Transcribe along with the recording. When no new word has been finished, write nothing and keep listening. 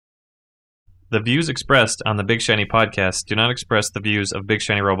The views expressed on the Big Shiny podcast do not express the views of Big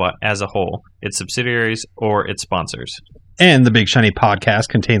Shiny Robot as a whole, its subsidiaries, or its sponsors. And the Big Shiny podcast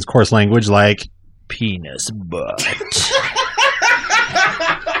contains coarse language like penis butt.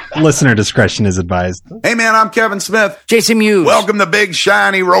 Listener discretion is advised. Hey man, I'm Kevin Smith. Jason Mewes. Welcome to Big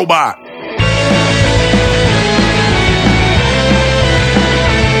Shiny Robot.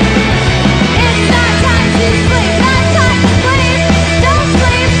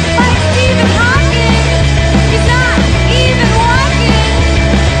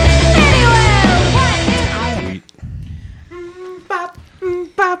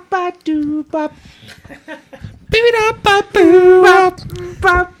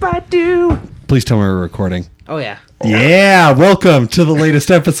 Please tell me we're recording. Oh, yeah. Yeah, welcome to the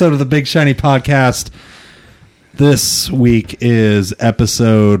latest episode of the Big Shiny podcast. This week is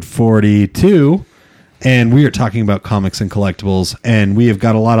episode 42, and we are talking about comics and collectibles, and we have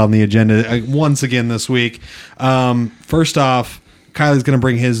got a lot on the agenda once again this week. First off, Kylie's going to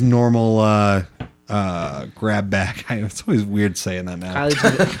bring his normal grab bag. It's always weird saying that now.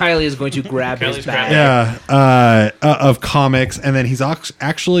 Kylie is going to grab his bag. Yeah, of comics, and then he's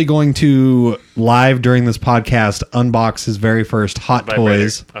actually going to live during this podcast unbox his very first Hot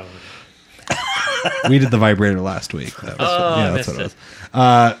Toys. Oh. We did the vibrator last week. That was, that's what it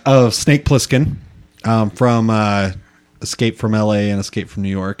was. Of Snake Plissken from Escape from LA and Escape from New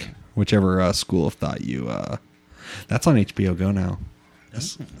York, whichever school of thought you. That's on HBO Go now.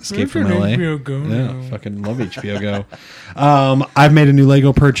 Escape from LA. HBO Go now. Fucking love HBO Go. I've made a new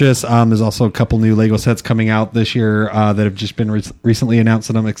Lego purchase. There's also a couple new Lego sets coming out this year that have just been recently announced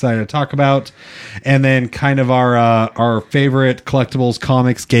that I'm excited to talk about. And then kind of our favorite collectibles,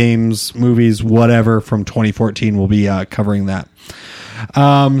 comics, games, movies, whatever from 2014. We'll be covering that.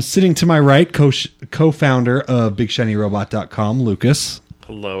 Sitting to my right, co-founder of BigShinyRobot.com, Lucas.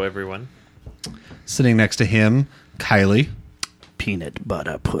 Hello, everyone. Sitting next to him, Kylie. Peanut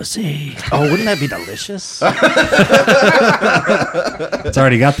butter pussy. Oh, wouldn't that be delicious? It's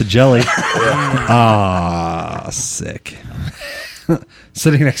already got the jelly. Ah, sick.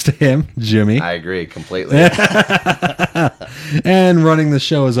 Sitting next to him, Jimmy. I agree completely. And running the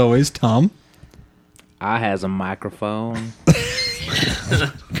show as always, Tom. I has a microphone.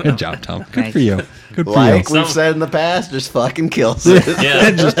 Good job, Tom. Good Thank for you. Good for Like you. we've said in the past, just fucking kills it. Yeah,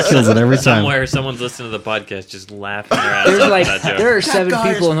 It just kills it every time. somewhere someone's listening to the podcast just laughing their ass There's off like at that joke. there are 7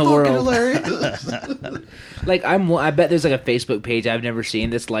 people in the world. Hilarious. Like I bet there's like a Facebook page I've never seen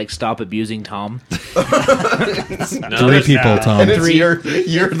that's like stop abusing Tom. No, 3 there's- people, Tom. And it's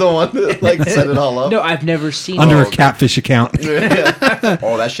you're the one that like set it all up. No, I've never seen Under it. a catfish account.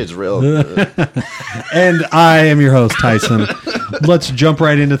 Oh, that shit's real. And I am your host, Tyson. Let's jump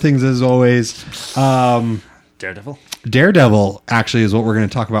right into things as always. Daredevil. Daredevil actually is what we're going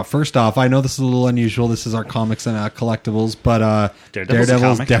to talk about. First off, I know this is a little unusual. This is our comics and collectibles, but Daredevil's a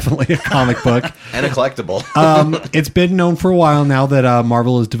Daredevil is comic. definitely a comic book. And a collectible. It's been known for a while now that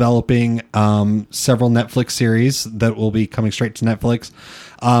Marvel is developing several Netflix series that will be coming straight to Netflix.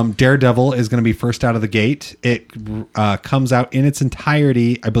 Daredevil is going to be first out of the gate. It comes out in its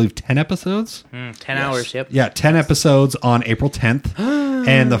entirety, I believe, 10 episodes. 10 hours. Yep. Yeah, 10 episodes on April 10th.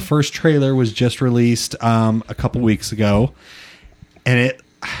 And the first trailer was just released a couple weeks ago. And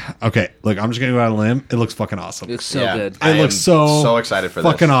okay, look, I'm just going to go out on a limb. It looks fucking awesome. Looks so Yeah. good. I It looks am so excited for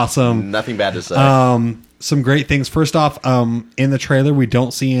fucking this. awesome. Nothing bad to say. Some great things. First off, in the trailer, we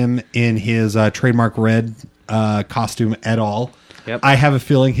don't see him in his trademark red costume at all. Yep. I have a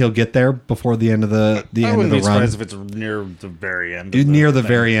feeling he'll get there before the end of the I end of wouldn't the be run. surprised if it's near the very end. Near the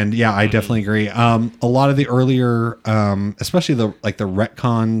very end, yeah, I definitely agree. A lot of the earlier, especially the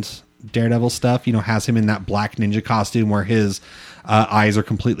retconned Daredevil stuff, has him in that black ninja costume where his eyes are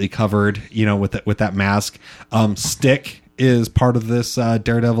completely covered, with that mask. Stick is part of this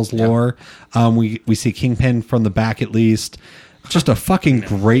Daredevil's lore. We see Kingpin from the back at least. Just a fucking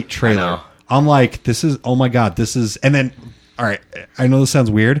great trailer. know. I'm like, this is, oh my god, this is, and then, all right, I know this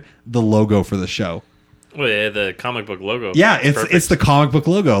sounds weird. The logo for the show. Well, yeah, the comic book logo. Yeah, is it's the comic book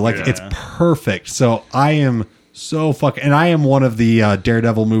logo. Like, it's perfect. So I am so fucking... And I am one of the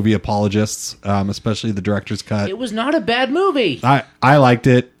Daredevil movie apologists, especially the director's cut. It was not a bad movie. I liked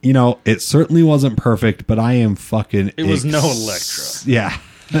it. It certainly wasn't perfect, but I am fucking... It was no Elektra. Yeah.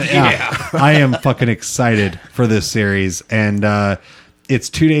 Yeah. I am fucking excited for this series. And it's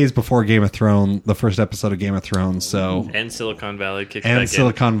 2 days before Game of Thrones, the first episode of Game of Thrones. So... And Silicon Valley kicks And back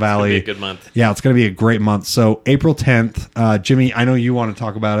Silicon in. Valley. It's gonna be a good month. Yeah, it's going to be a great month. So April 10th, Jimmy, I know you want to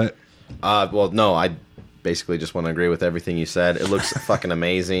talk about it. Well, no, I basically just want to agree with everything you said. It looks fucking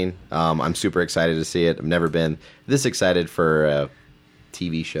amazing. I'm super excited to see it. I've never been this excited for a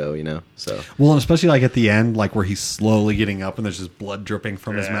TV show, you know. So Well, and especially like at the end, like where he's slowly getting up and there's just blood dripping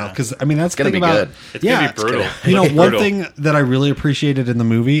from his mouth. Because I mean, that's the gonna thing be about good. It's gonna be brutal. You know, It's one brutal. thing that I really appreciated in the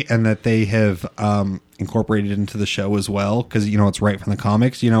movie and that they have incorporated into the show as well, because you know it's right from the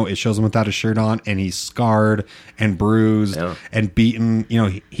comics. You know, it shows him without a shirt on and he's scarred and bruised and beaten. You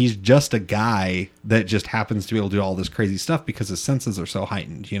know, he's just a guy that just happens to be able to do all this crazy stuff because his senses are so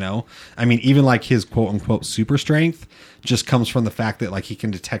heightened. You know, I mean, even like his quote unquote super strength just comes from the fact that like he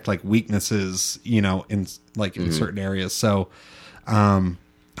can detect like weaknesses. You know, in certain areas. So,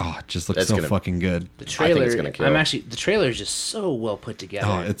 it just looks so fucking good. The I think trailer, it's gonna kill. the trailer is just so well put together.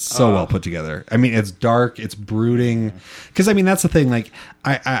 Oh, it's so well put together. I mean, it's dark, it's brooding. Because I mean, that's the thing. Like,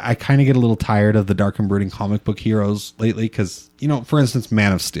 I kind of get a little tired of the dark and brooding comic book heroes lately. Because you know, for instance,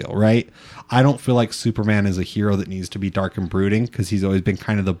 Man of Steel, right? I don't feel like Superman is a hero that needs to be dark and brooding because he's always been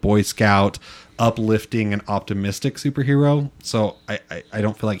kind of the Boy Scout, uplifting and optimistic superhero. So I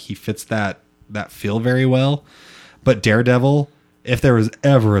don't feel like he fits that feel very well. But Daredevil, if there was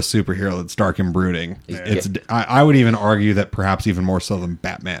ever a superhero that's dark and brooding, I would even argue that perhaps even more so than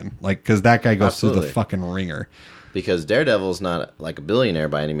Batman. Like, because that guy goes through the fucking ringer. because Daredevil's not like a billionaire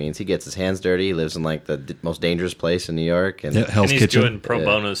by any means. He gets his hands dirty. He lives in like the most dangerous place in New York, and Hell's and he's Kitchen. doing pro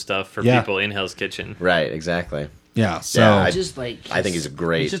bono stuff for people in Hell's Kitchen. right, exactly. Yeah, so Yeah, I just like I think he's a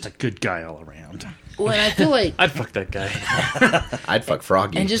great. He's just a good guy all around. well, and I feel like I'd fuck that guy. I'd fuck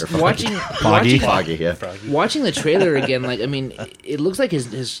Froggy. and just or fucking watching Foggy, yeah. watching the trailer again, like I mean, it looks like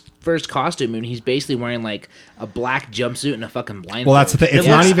his first costume, and he's basically wearing like a black jumpsuit and a fucking blindfold. well, that's the thing. It's It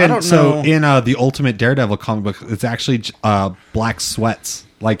not looks- I even don't so know. in the Ultimate Daredevil comic book. It's actually black sweats.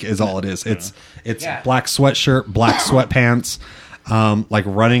 Like is all it is. It's Yeah. black sweatshirt, black sweatpants, like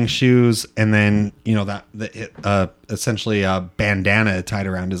running shoes, and then you know essentially a bandana tied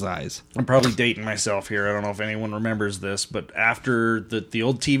around his eyes. I'm probably dating myself here. I don't know if anyone remembers this, but after the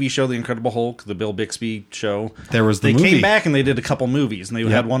old TV show, The Incredible Hulk, the Bill Bixby show, There was the they movie. came back and they did a couple movies, and they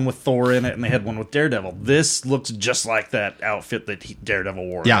Yep. had one with Thor in it, and they had one with Daredevil. This looks just like that outfit that Daredevil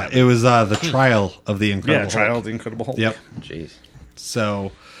wore. in Yeah, that it was the trial of the Incredible Hulk. Trial of the Incredible Hulk. Yep. Jeez.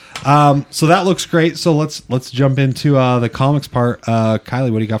 So, so that looks great. So let's jump into the comics part.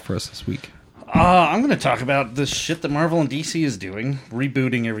 Kylie, what do you got for us this week? I'm going to talk about the shit that Marvel and DC is doing,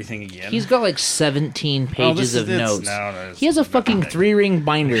 rebooting everything again. He's got like 17 Oh, pages this of is- it's- notes. no, it's He has a not fucking big. 3-ring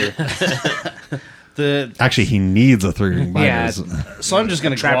binder. Actually, he needs a 3-ring Yeah. binders. So I'm just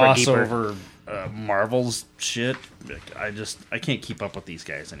going to Trapper gloss Keeper. over Marvel's shit. I can't keep up with these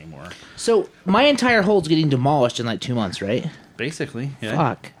guys anymore. So my entire hold's getting demolished in like 2 months, right? Basically, yeah.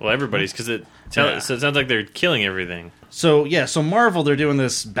 Fuck. Well, everybody's because Yeah. so it sounds like they're killing everything. So Marvel, they're doing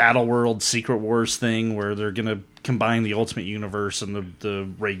this Battle World Secret Wars thing where they're going to combine the Ultimate Universe and the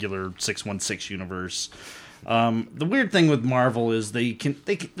regular 616 universe. The weird thing with Marvel is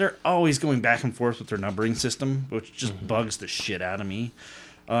they're always going back and forth with their numbering system, which just bugs the shit out of me.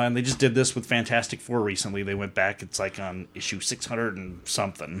 And they just did this with Fantastic Four recently. They went back; it's like on issue 600 and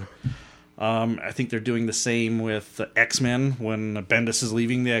something. I think they're doing the same with X-Men when Bendis is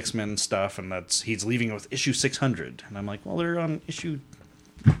leaving the X-Men stuff, and he's leaving with issue 600. And I'm like, well, they're on issue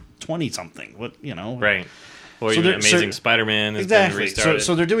 20 something. What Right. Or So even they're- Amazing so- Spider-Man has Exactly. been So, restarted.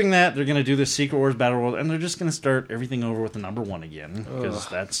 so they're doing that. They're going to do this Secret Wars Battle World, and they're just going to start everything over with the number one again because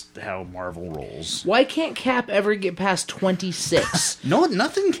that's how Marvel rolls. Why can't Cap ever get past 26? No,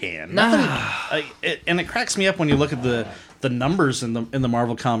 nothing can. Nothing. And it cracks me up when you look at the numbers in the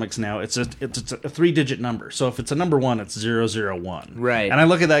Marvel comics now. It's a 3-digit number. So if it's a number one, it's 001. Right. And I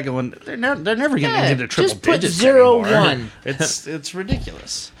look at that going, they're never going to Yeah, get into triple just put digits 01. anymore. It's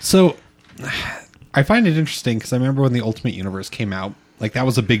ridiculous. So I find it interesting because I remember when the Ultimate Universe came out, like that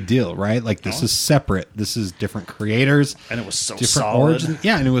was a big deal, right? Like this is separate. This is different creators. And it was so different solid. origin.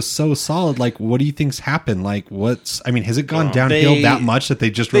 Yeah, and it was so solid. Like, what do you think's happened? Like, has it gone downhill they- that much that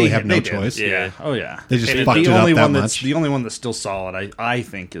they just really have no they did. choice? Yeah. Oh yeah. They just And fucked the it up only that one much. the only one that's still solid, I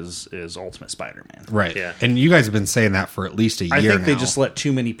think, is Ultimate Spider-Man. Right. Yeah. And you guys have been saying that for at least a year I think now. they just let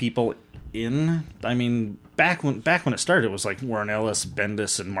too many people in. I mean, back when it started, it was like Warren Ellis,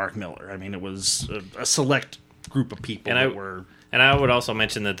 Bendis, and Mark Miller. I mean, it was a select group of people that were. And I would also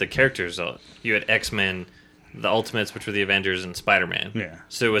mention that the characters, you had X-Men, the Ultimates, which were the Avengers, and Spider-Man. Yeah.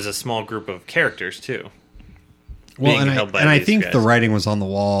 So it was a small group of characters, too. well, being and held by I these think guys. the writing was on the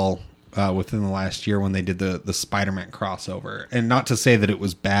wall within the last year when they did the Spider-Man crossover. And not to say that it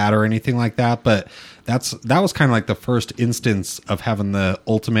was bad or anything like that, but that was kind of like the first instance of having the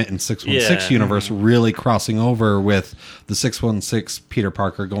Ultimate and 616 Yeah. universe really crossing over with the 616 Peter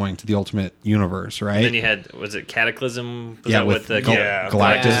Parker going to the Ultimate universe, right? Then you had, was it Cataclysm? Was Yeah, that with what the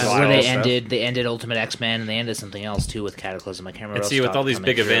Galactus. Yeah, where they stuff. ended Ultimate X-Men, and they ended something else too with Cataclysm. I can't remember. And what see, else with all stopped these coming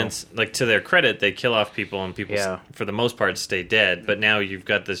big through. events, like to their credit, they kill off people, and people, Yeah. for the most part, stay dead. But now you've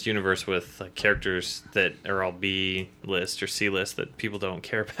got this universe with like characters that are all B list or C list that people don't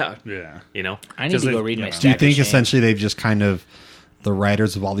care about. Yeah. You know, I need to go read my know. stack Do you of think shame. essentially they've just kind of the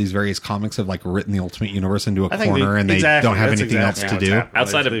writers of all these various comics have like written the Ultimate Universe into a I think corner and they exactly, don't have that's anything exactly else to what's do? happening.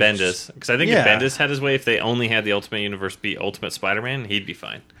 outside of They've Bendis, just- because I think Yeah. if Bendis had his way, if they only had the Ultimate Universe be Ultimate Spider-Man, he'd be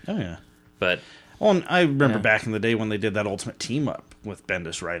fine. Oh yeah. But Well, and I remember back in the day when they did that Ultimate Team Up with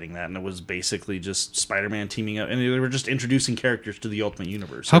Bendis writing that, and it was basically just Spider-Man teaming up, and they were just introducing characters to the Ultimate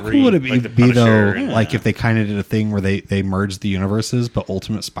Universe. How Every- cool would it like the be though, Punisher and- like if they kind of did a thing where they merged the universes, but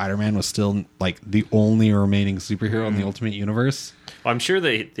Ultimate Spider-Man was still like the only remaining superhero in the Ultimate Universe? well, I'm sure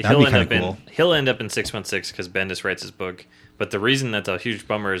that be he'll end kinda up in cool. he'll end up in 616 because Bendis writes his book. But the reason that's a huge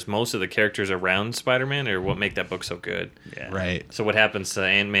bummer is most of the characters around Spider-Man are what make that book so good. Yeah. Right. So what happens to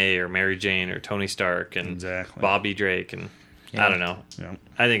Aunt May or Mary Jane or Tony Stark and Exactly. Bobby Drake and I don't know. Yeah.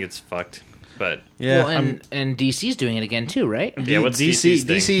 I think it's fucked. But Yeah. Well, and DC's doing it again too, right? yeah, what's DC? DC's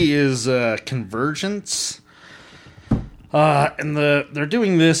thing? DC is Convergence, and they're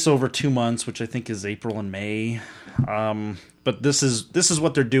doing this over 2 months, which I think is April and May. But this is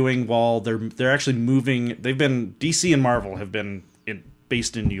what they're doing while they're actually moving. They've been DC and Marvel have been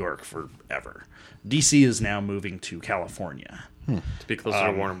based in New York forever. DC is now moving to California. to be closer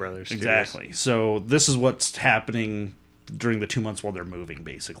to Warner Brothers. Studios. Exactly. So this is what's happening during the 2 months while they're moving.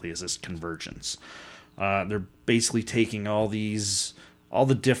 Basically, is this convergence? They're basically taking all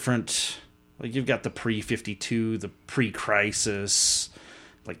the different, like you've got the pre-52, the pre-crisis,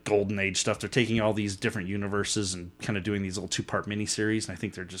 like Golden Age stuff. They're taking all these different universes and kind of doing these little 2-part miniseries, and I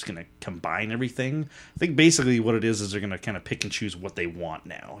think they're just going to combine everything. I think basically what it is they're going to kind of pick and choose what they want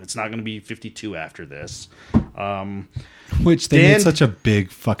now. It's not going to be 52 after this. Which they Dan- made such a big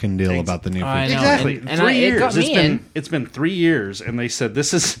fucking deal about the new I 52. know. Exactly. And 3 it years. got me in. It's been 3 years, and they said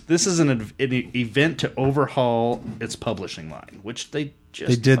this is an event to overhaul its publishing line, which they just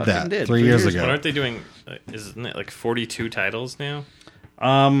They did fucking that did 3 years ago. But aren't they doing? Isn't it like 42 titles now?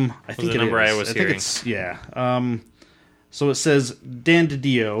 I think the it number is. I was think hearing. it's so it says Dan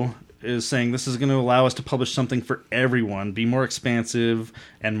DiDio is saying this is going to allow us to publish something for everyone, be more expansive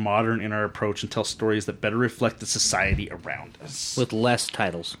and modern in our approach, and tell stories that better reflect the society around us. With less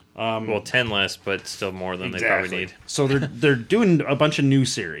titles. Well, 10 less, but still more than they probably need. So they're doing a bunch of new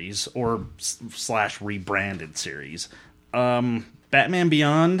series or slash rebranded series. Batman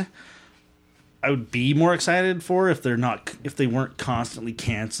Beyond, I would be more excited for if they weren't constantly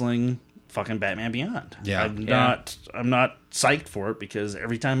canceling fucking Batman Beyond. Yeah. I'm not psyched for it because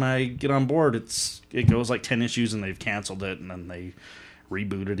every time I get on board, it goes like 10 issues and they've canceled it and then they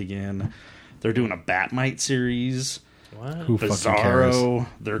reboot it again. They're doing a Batmite series. Who fucking cares? Bizarro.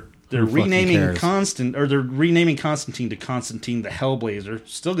 They're Who fucking renaming cares? they're renaming Constantine to Constantine the Hellblazer.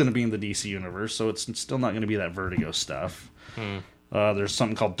 Still going to be in the DC universe, so it's still not going to be that Vertigo stuff. There's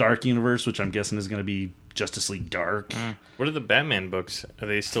something called Dark Universe, which I'm guessing is going to be Justice League Dark. What are the Batman books? Are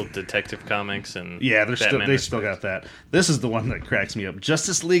they still Detective Comics and Yeah, Batman they still got that. This is the one that cracks me up.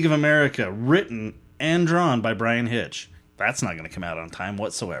 Justice League of America, written and drawn by Brian Hitch. That's not going to come out on time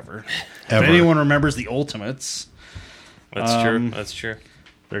whatsoever. Ever. If anyone remembers the Ultimates, That's true. That's true.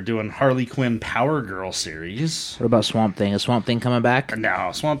 they're doing Harley Quinn Power Girl series. What about Swamp Thing? Is Swamp Thing coming back? No,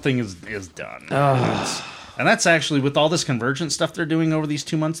 Swamp Thing is done. And that's actually, with all this Convergent stuff they're doing over these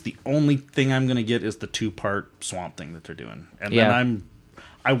 2 months, the only thing I'm going to get is the 2-part Swamp Thing that they're doing. And Yeah. then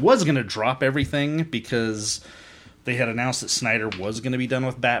I was going to drop everything because they had announced that Snyder was going to be done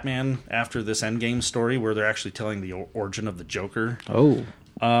with Batman after this Endgame story where they're actually telling the origin of the Joker. Oh.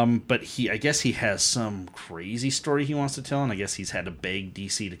 But I guess he has some crazy story he wants to tell, and I guess he's had to beg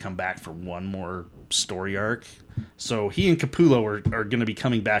DC to come back for one more story arc. So he and Capullo are going to be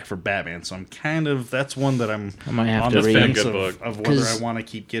coming back for Batman. So that's one that I'm I might have on to the read. fence Good of, book. of whether 'Cause- I want to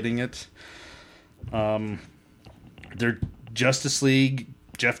keep getting it. Their Justice League,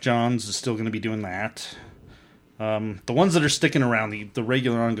 Jeff Johns is still going to be doing that. The ones that are sticking around, the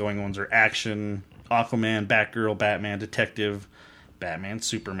regular ongoing ones are Action, Aquaman, Batgirl, Batman, Detective, Batman,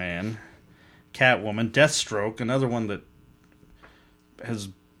 Superman, Catwoman, Deathstroke, another one that has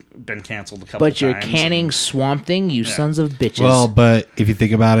been canceled a couple But you're times. canning Swamp Thing, you sons of bitches. Well, but if you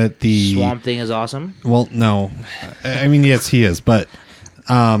think about it, Swamp Thing is awesome. well, no, I mean, yes, he is, but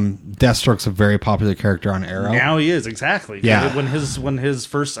Deathstroke's a very popular character on Arrow. Now he is, exactly. Yeah. When his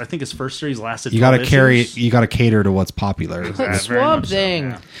first, I think his first series lasted. You got to 12 carry. issues. You got to cater to what's popular. Like very Swamp much so, Thing.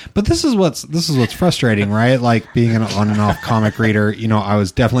 yeah. But this is what's frustrating, right? Like being an on and off comic reader. You know, I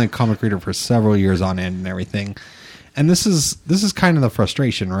was definitely a comic reader for several years on end and everything. And this is kind of the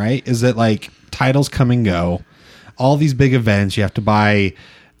frustration, right? Is that like titles come and go, all these big events you have to buy,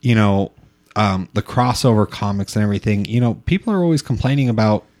 you know, the crossover comics and everything. You know, people are always complaining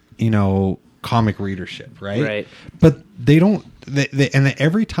about, you know, comic readership, right? Right. But they don't. And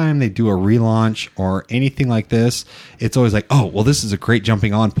every time they do a relaunch or anything like this, it's always like, oh, well, this is a great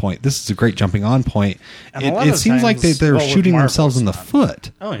jumping on point. This is a great jumping on point. And a lot It of seems like times- they're well, with shooting Marvel, themselves in the it's not.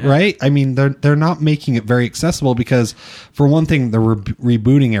 foot, Oh, yeah. right? I mean, they're not making it very accessible because, for one thing, they're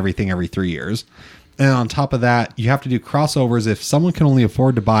rebooting everything every 3 years. And on top of that, you have to do crossovers. If someone can only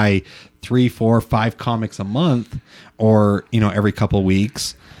afford to buy 3, 4, 5 comics a month, or you know, every couple of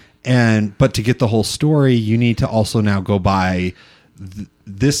weeks, but to get the whole story, you need to also now go buy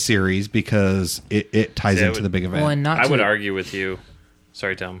this series because it ties See, I into would- the big event. Well, and not I to, would argue with you.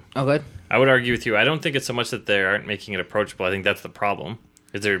 Sorry, Tom. Oh, good. I would argue with you. I don't think it's so much that they aren't making it approachable. I think that's the problem.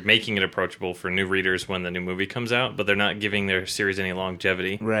 Is they're making it approachable for new readers when the new movie comes out, but they're not giving their series any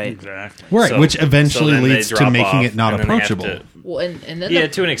longevity. Right. Exactly. Right, So- which so eventually then they leads to drop making off, it not and then they have approachable. to- Well, and then Yeah,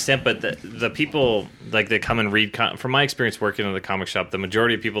 to an extent, but the people like that come and read. From my experience working in the comic shop, the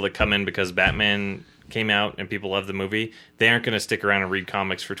majority of people that come in because Batman came out and people love the movie, they aren't going to stick around and read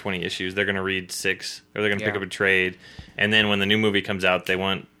comics for 20 issues. They're going to read 6, or they're going to pick Yeah. up a trade, and then when the new movie comes out, they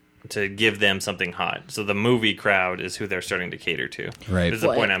want to give them something hot. So the movie crowd is who they're starting to cater to. Right. Is the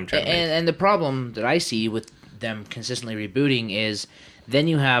point I'm trying to make. And the problem that I see with them consistently rebooting is then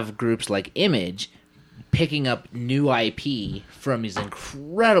you have groups like Image picking up new IP from these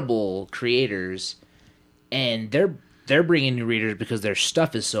incredible creators, and they're bringing new readers because their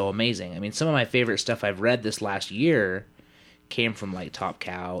stuff is so amazing. I mean, some of my favorite stuff I've read this last year came from like Top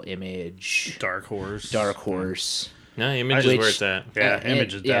Cow, Image, Dark Horse. Dark Horse. No, Image is where it's at. Yeah, And-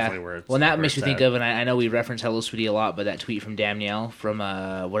 Image is definitely where it's. Well, and that where makes me it's think at. of, and I know we reference Hello Sweetie a lot, but that tweet from Danielle from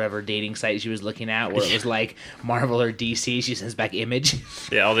whatever dating site she was looking at, where it was like Marvel or DC, she sends back Image.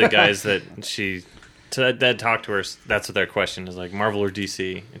 Yeah, all the guys that that talk to her, that's what their question is, like Marvel or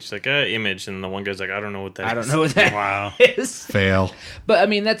DC, and she's like, Image, and the one guy's like, I don't know what that is. I don't know what that Wow. is. Fail. But I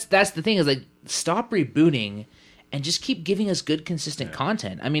mean, that's the thing is like, stop rebooting and just keep giving us good, consistent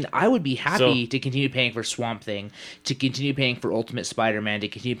content. I mean, I would be happy to continue paying for Swamp Thing, to continue paying for Ultimate Spider-Man, to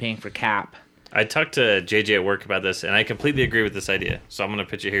continue paying for Cap. I talked to JJ at work about this, and I completely agree with this idea. So I'm going to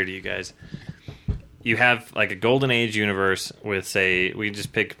pitch it here to you guys. You have like a Golden Age universe with, say, we can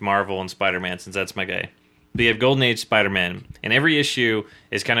just pick Marvel and Spider-Man since that's my guy. But you have Golden Age Spider-Man, and every issue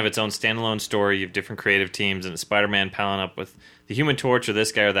is kind of its own standalone story. You have different creative teams, and it's Spider-Man palling up with the Human Torch or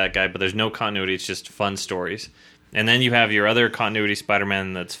this guy or that guy, but there's no continuity. It's just fun stories. And then you have your other continuity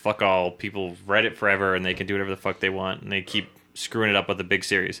Spider-Man that's fuck all. People read it forever, and they can do whatever the fuck they want, and they keep screwing it up with the big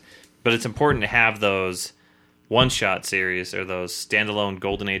series. But it's important to have those one-shot series or those standalone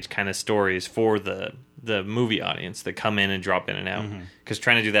Golden Age kind of stories for the movie audience that come in and drop in and out. Because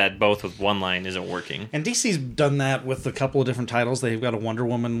trying to do that both with one line isn't working. And DC's done that with a couple of different titles. They've got a Wonder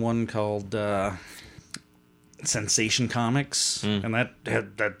Woman one called Sensation Comics, and that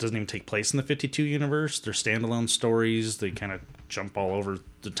doesn't even take place in the 52 universe. They're standalone stories. They kind of jump all over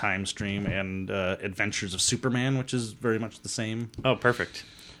the time stream, and Adventures of Superman, which is very much the same. Oh, perfect.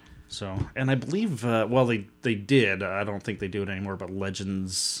 So, and I believe, well, they did. I don't think they do it anymore. But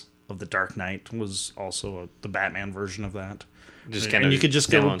Legends of the Dark Knight was also the Batman version of that. Just And kind of you could just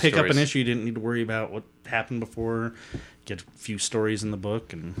go standalone pick up an stories. issue. You didn't need to worry about what happened before. Get a few stories in the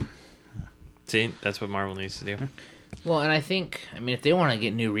book, and See, that's what Marvel needs to do. Well, and I think, I mean, if they want to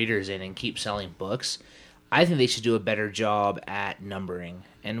get new readers in and keep selling books, I think they should do a better job at numbering.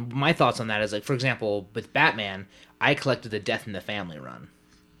 And my thoughts on that is, like, for example, with Batman, I collected the Death in the Family run.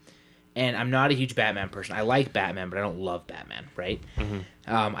 And I'm not a huge Batman person. I like Batman, but I don't love Batman, right?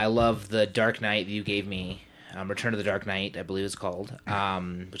 I love the Dark Knight that you gave me. Return of the Dark Knight, I believe it's called,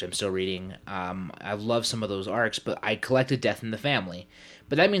 which I'm still reading. I love some of those arcs, but I collected Death in the Family.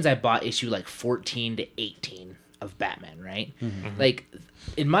 But that means I bought issue like 14 to 18 of Batman, right? Like,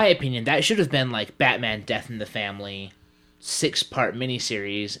 in my opinion, that should have been like Batman Death in the Family 6-part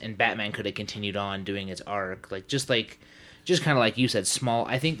miniseries, and Batman could have continued on doing its arc. Just kind of like you said, small.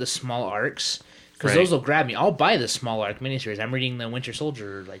 I think the small arcs, because Right. those will grab me. I'll buy the small arc miniseries. I'm reading the Winter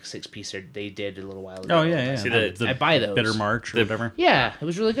Soldier like 6-piece they did a little while ago. oh yeah, See, I buy those. Bitter March or whatever. Yeah, it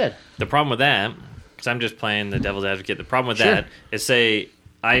was really good. The problem with that, because I'm just playing the devil's advocate, the problem with Sure. that is, say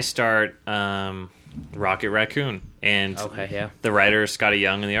I start Rocket Raccoon. And Okay, yeah. the writer is Scotty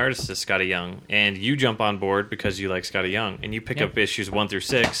Young and the artist is Scotty Young. And you jump on board because you like Scotty Young. And you pick up issues 1 through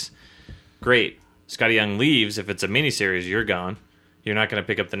 6. Great. Scotty Young leaves. If it's a miniseries, you're gone. You're not going to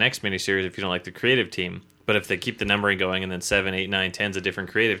pick up the next miniseries if you don't like the creative team. But if they keep the numbering going and then 7, 8, 9, 10's a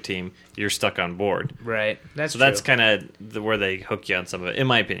different creative team, you're stuck on board. Right. That's So true. that's kind of where they hook you on some of it, in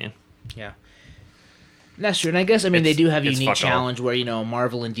my opinion. Yeah. That's true. And I guess, they do have a it's unique fuck all. challenge where,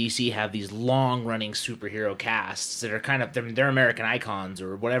 Marvel and DC have these long-running superhero casts that are kind of, they're American icons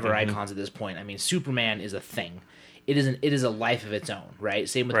or whatever icons at this point. Superman is a thing. It is a life of its own, right?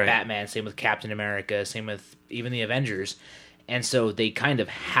 Same with Right. Batman, same with Captain America, same with even the Avengers. And so they kind of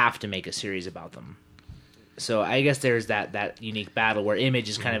have to make a series about them. So I guess there's that unique battle where Image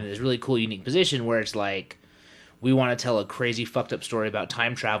is kind of in this really cool, unique position where it's like, we want to tell a crazy, fucked up story about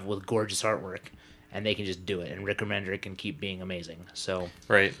time travel with gorgeous artwork, and they can just do it. And Rick Remender can keep being amazing. So,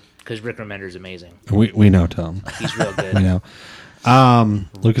 Right. because Rick Remender's amazing, We know, Tom. he's real good. We know.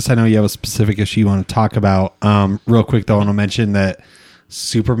 Lucas, I know you have a specific issue you want to talk about. Real quick, though, I want to mention that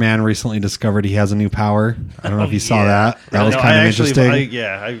Superman recently discovered he has a new power. I don't know if you saw that. That was kind of interesting.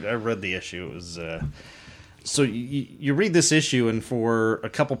 I read the issue. It was so you read this issue, and for a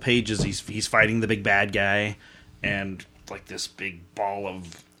couple pages, he's fighting the big bad guy, and like this big ball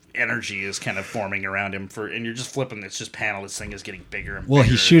of energy is kind of forming around him. And you're just flipping this panel. This thing is getting bigger and Well,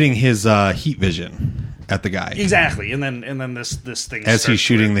 bigger. he's shooting his heat vision at the guy. Exactly, and then this thing As starts he's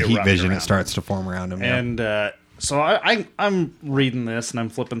shooting to the heat erupt vision, around it starts to form around him. yeah. And so I'm reading this and I'm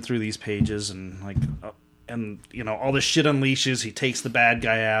flipping through these pages and all this shit unleashes. He takes the bad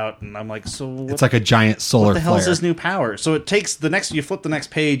guy out, and I'm like, so what, It's like a giant solar what the hell flare. is this new power? So it takes you flip the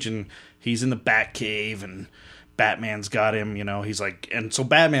next page and he's in the Batcave and Batman's got him. He's like, and so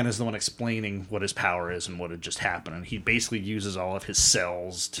Batman is the one explaining what his power is and what had just happened, and he basically uses all of his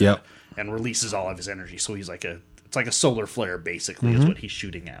cells and releases all of his energy. So he's like it's like a solar flare, basically, is what he's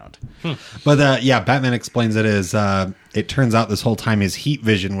shooting out. But Batman explains it as it turns out this whole time his heat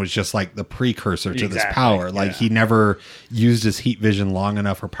vision was just like the precursor to this Exactly, power. Like yeah. he never used his heat vision long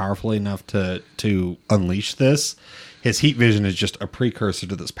enough or powerfully enough to unleash this. His heat vision is just a precursor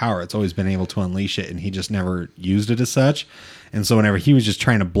to this power. It's always been able to unleash it, and he just never used it as such. And so whenever he was just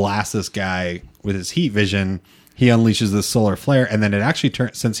trying to blast this guy with his heat vision, he unleashes this solar flare, and then it actually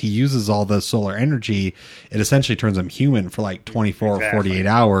turns, since he uses all the solar energy, it essentially turns him human for like 24 or 48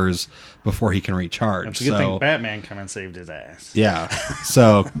 hours before he can recharge. It's a good thing Batman come and saved his ass. Yeah.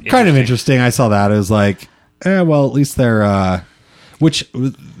 So kind of interesting. I saw that. It was like, well, at least they're, which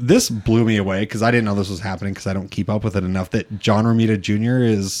this blew me away because I didn't know this was happening because I don't keep up with it enough that John Romita Jr.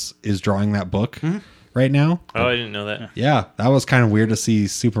 is drawing that book right now. Oh, I didn't know that. Yeah. That was kind of weird to see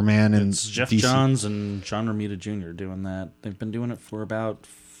Superman and It's Jeff DC. Johns and John Romita Jr. doing that. They've been doing it for about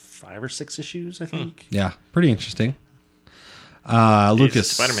 5 or 6 issues, I think. Yeah. Pretty interesting. He's a Lucas.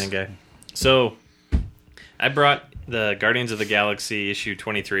 Spider-Man guy. So I brought the Guardians of the Galaxy issue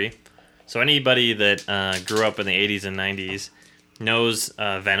 23. So anybody that grew up in the 80s and 90s knows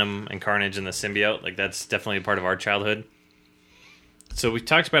Venom and Carnage and the symbiote. Like, that's definitely a part of our childhood. So we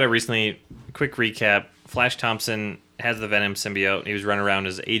talked about it recently. Quick recap. Flash Thompson has the Venom symbiote. He was running around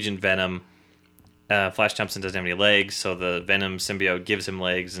as Agent Venom. Flash Thompson doesn't have any legs, so the Venom symbiote gives him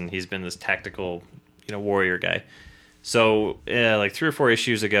legs, and he's been this tactical, warrior guy. So, like 3 or 4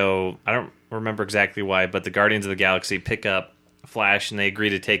 issues ago, I don't remember exactly why, but the Guardians of the Galaxy pick up Flash, and they agree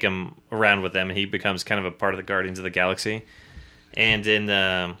to take him around with them, and he becomes kind of a part of the Guardians of the Galaxy. And in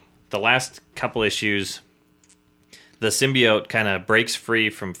the last couple issues, the symbiote kind of breaks free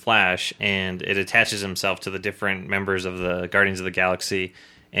from Flash, and it attaches himself to the different members of the Guardians of the Galaxy,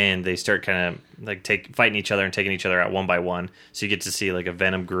 and they start kind of like fighting each other and taking each other out one by one. So you get to see like a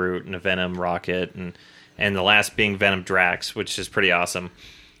Venom Groot and a Venom Rocket, and the last being Venom Drax, which is pretty awesome.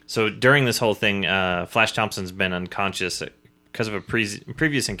 So during this whole thing, Flash Thompson's been unconscious because of a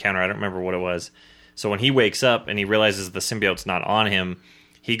previous encounter. I don't remember what it was. So when he wakes up and he realizes the symbiote's not on him,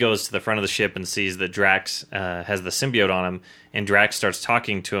 he goes to the front of the ship and sees that Drax has the symbiote on him, and Drax starts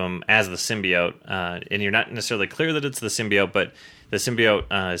talking to him as the symbiote. And you're not necessarily clear that it's the symbiote, but the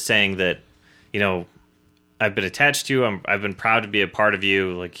symbiote is saying that, I've been attached to you. I've been proud to be a part of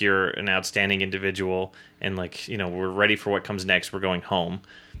you. Like, you're an outstanding individual, and we're ready for what comes next. We're going home.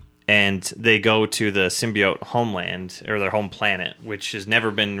 And they go to the symbiote homeland, or their home planet, which has never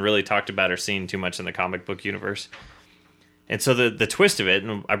been really talked about or seen too much in the comic book universe. And so the twist of it,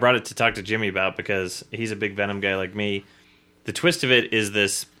 and I brought it to talk to Jimmy about because he's a big Venom guy like me, the twist of it is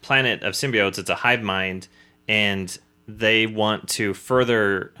this planet of symbiotes. It's a hive mind, and they want to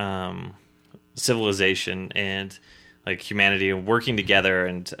further civilization and like humanity working together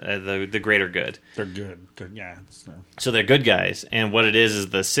and the greater good. They're good. Yeah. So they're good guys, and what it is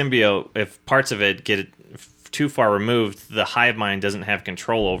the symbiote. If parts of it get too far removed, the hive mind doesn't have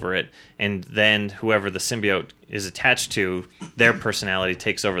control over it, and then whoever the symbiote is attached to, their personality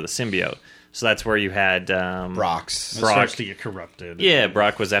takes over the symbiote. So that's where you had Brock's. It starts to get corrupted. Yeah,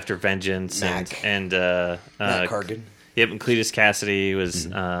 Brock was after vengeance, Mac. and Matt Cargan. Yep, and Cletus Cassidy was.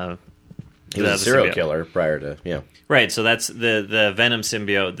 He was a serial killer prior to Right, so that's the Venom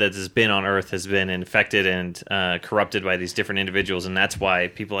symbiote that has been on Earth has been infected and corrupted by these different individuals, and that's why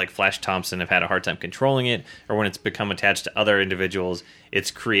people like Flash Thompson have had a hard time controlling it, or when it's become attached to other individuals,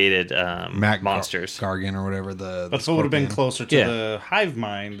 it's created monsters. Gargan or whatever. But if it would have been closer to Yeah. the hive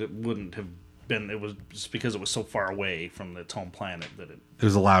mind, it wouldn't have been. It was just because it was so far away from its home planet that it. It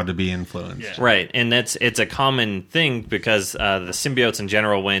was allowed to be influenced. Yeah. Right, and it's a common thing because the symbiotes in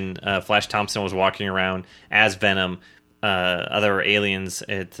general, when Flash Thompson was walking around as Venom, other aliens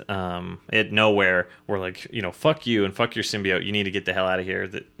at Nowhere were like, fuck you and fuck your symbiote. You need to get the hell out of here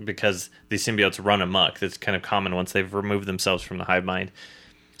because these symbiotes run amok. That's kind of common once they've removed themselves from the hive mind.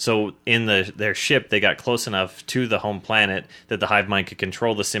 So in their ship, they got close enough to the home planet that the hive mind could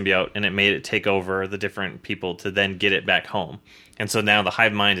control the symbiote, and it made it take over the different people to then get it back home. And so now the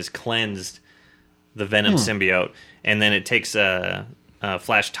hive mind has cleansed the Venom symbiote, and then it takes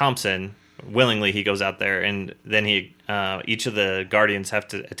Flash Thompson. Willingly, he goes out there, and then each of the Guardians have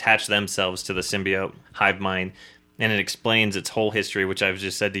to attach themselves to the symbiote hive mind, and it explains its whole history, which I've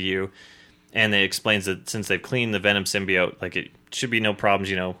just said to you. And it explains that since they've cleaned the Venom symbiote, like it should be no problems.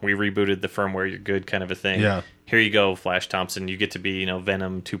 We rebooted the firmware, you're good, kind of a thing. Yeah. Here you go, Flash Thompson. You get to be,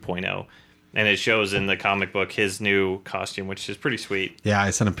 Venom 2.0. And it shows in the comic book his new costume, which is pretty sweet. Yeah,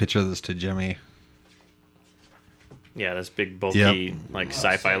 I sent a picture of this to Jimmy. Yeah, this big, bulky,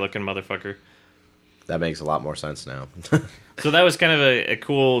 sci-fi looking motherfucker. That makes a lot more sense now. So that was kind of a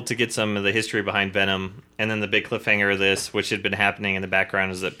cool to get some of the history behind Venom. And then the big cliffhanger of this, which had been happening in the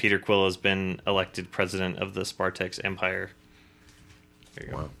background, is that Peter Quill has been elected president of the Spartex Empire. There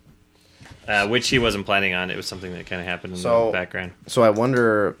you go. Wow. Which he wasn't planning on. It was something that kind of happened in So- the background. So I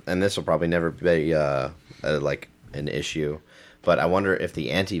wonder, and this will probably never be like an issue, but I wonder if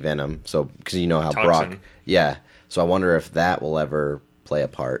the anti-venom. So because you know how Toxin. Brock, yeah. So I wonder if that will ever play a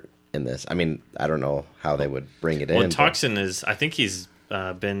part in this. I mean, I don't know how they would bring it Well, in. Toxin is. I think he's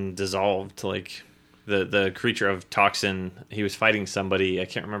been dissolved. Like the creature of Toxin, he was fighting somebody. I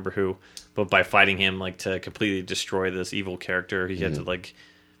can't remember who, but by fighting him, like to completely destroy this evil character, he had to like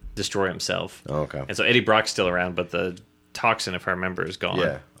destroy himself. Oh, okay. And so Eddie Brock's still around, but the Toxin, if I remember, is gone.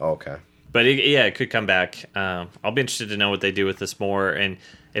 Yeah. Oh, okay. But it could come back. I'll be interested to know what they do with this more, and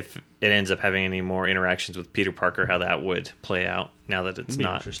if it ends up having any more interactions with Peter Parker, how that would play out now that it's Be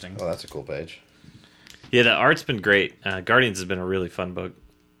not. interesting. Oh, that's a cool page. Yeah, the art's been great. Guardians has been a really fun book.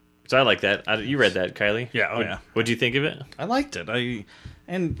 So I like that. You read that, Kylie? Yeah, oh yeah. What'd you think of it? I liked it.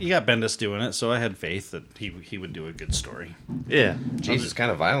 And you got Bendis doing it, so I had faith that he would do a good story. Yeah. Jeez, it's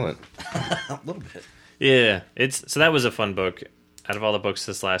kind of violent. A little bit. Yeah. So that was a fun book. Out of all the books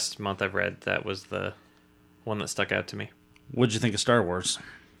this last month I've read, that was the one that stuck out to me. What'd you think of Star Wars?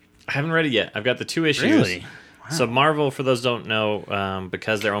 I haven't read it yet. I've got the 2 issues. Really? Wow. So Marvel, for those who don't know,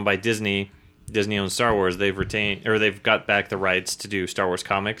 because they're owned by Disney owns Star Wars. They've got back the rights to do Star Wars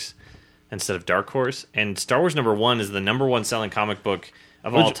comics instead of Dark Horse. And Star Wars #1 is the #1 selling comic book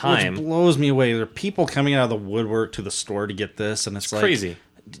of all time. Which blows me away. There are people coming out of the woodwork to the store to get this, and it's like, Crazy.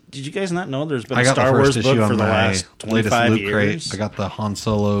 Did you guys not know there's been I a got Star the Wars first book issue for on the my last latest 25 loot years? crate. I got the Han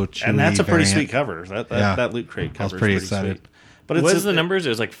Solo Chewie And that's a pretty variant. sweet cover. That loot crate cover I was pretty is excited. sweet. But it's What was the numbers? It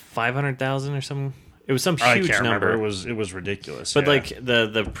was like 500,000 or something. It was some I huge can't number. remember. It was ridiculous. But yeah. like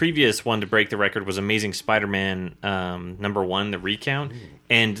the previous one to break the record was Amazing Spider-Man #1, the recount,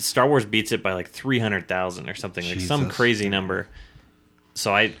 and Star Wars beats it by like 300,000 or something, like some Jesus. crazy number.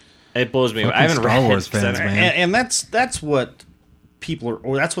 So it blows me. Fucking I haven't Star read Wars it, fans, so- man. and that's what people are,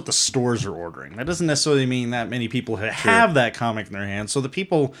 or that's what the stores are ordering. That doesn't necessarily mean that many people have that comic in their hands. So the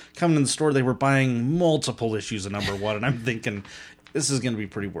people coming in the store, they were buying multiple issues of #1, and I'm thinking, this is going to be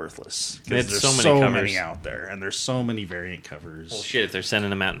pretty worthless. It's There's so many many covers. out there, and there's so many variant covers. Well, shit, if they're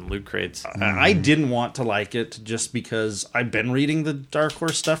sending them out in loot crates. I didn't want to like it just because I've been reading the Dark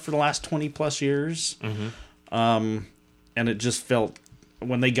Horse stuff for the last 20 plus years. And it just felt,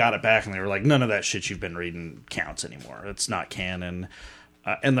 when they got it back and they were like, none of that shit you've been reading counts anymore. It's not canon.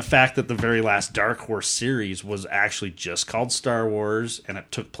 And the fact that the very last Dark Horse series was actually just called Star Wars, and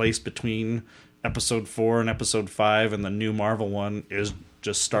it took place between Episode 4 and Episode 5, and the new Marvel one is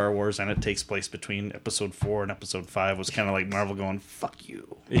just Star Wars, and it takes place between Episode 4 and Episode 5, was kind of like Marvel going, "Fuck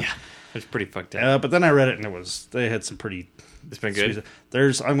you." Yeah, it's pretty fucked up. But then I read it, and they had some pretty. It's been good.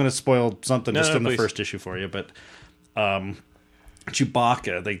 I'm going to spoil something in the please. first issue for you, but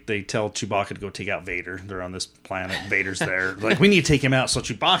Chewbacca, they tell Chewbacca to go take out Vader. They're on this planet. Vader's there. Like, we need to take him out. So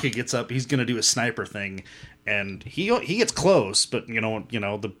Chewbacca gets up. He's going to do a sniper thing, and he gets close, but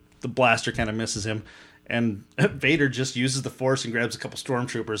the blaster kind of misses him. And Vader just uses the Force and grabs a couple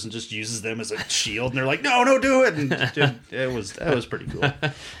stormtroopers and just uses them as a shield. And they're like, "No, do it!" And that was pretty cool.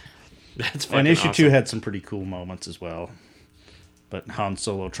 That's fucking And issue awesome. 2 had some pretty cool moments as well. But Han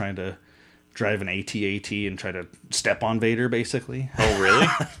Solo trying to drive an AT-AT and try to step on Vader, basically. Oh, really?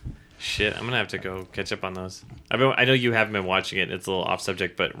 Shit, I'm gonna have to go catch up on those. I know you haven't been watching it. It's a little off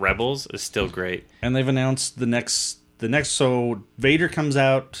subject, but Rebels is still great. And they've announced the next. So Vader comes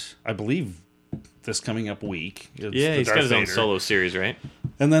out, I believe, this coming up week. It's Yeah, the he's got Darth his own Vader. solo series, right?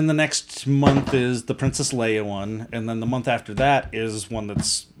 And then the next month is the Princess Leia one, and then the month after that is one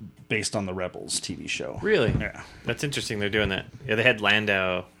that's based on the Rebels TV show. Really? Yeah. That's interesting. They're doing that. Yeah, they had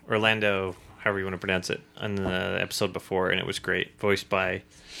Lando, however you want to pronounce it, on the episode before, and it was great. Voiced by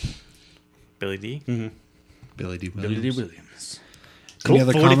Billy D. Mm-hmm. Billy D. Billy D. Williams. Williams. Any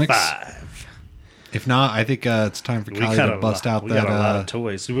other Colt comics? 45. If not, I think it's time for Kylie to bust out we that. got a lot of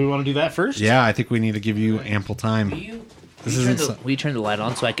toys. Do we want to do that first? Yeah, I think we need to give you ample time. This isn't. Will you turn the light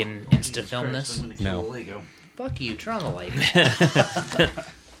on so I can insta film this? No. Lego. Fuck you. Turn on the light.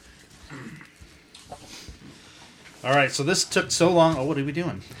 All right, so this took so long. Oh, what are we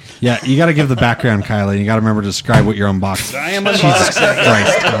doing? Yeah, you got to give the background, Kylie. You got to remember to describe what you're unboxing. I am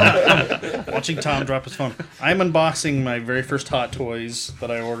unboxing. Christ. Watching Tom drop his phone. I'm unboxing my very first Hot Toys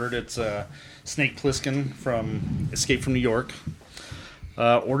that I ordered. It's Snake Plissken from Escape from New York.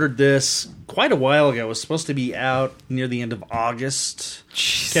 Ordered this quite a while ago. It was supposed to be out near the end of August.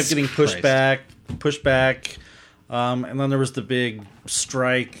 Kept getting pushed back. And then there was the big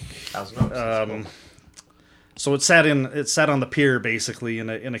strike. So it sat on the pier basically in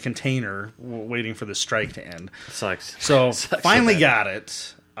a container, waiting for the strike to end. Sucks. So Sucks finally so got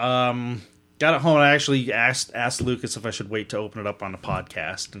it. Got it home. I actually asked Lucas if I should wait to open it up on the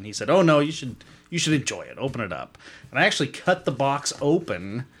podcast, and he said, "Oh no, you should enjoy it. Open it up." And I actually cut the box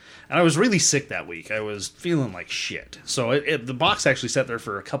open, and I was really sick that week. I was feeling like shit. So the box actually sat there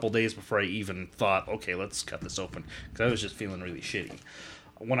for a couple days before I even thought, "Okay, let's cut this open," because I was just feeling really shitty.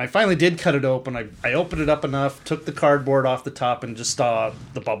 When I finally did cut it open, I opened it up enough, took the cardboard off the top, and just saw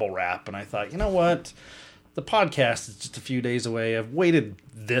the bubble wrap. And I thought, you know what? The podcast is just a few days away. I've waited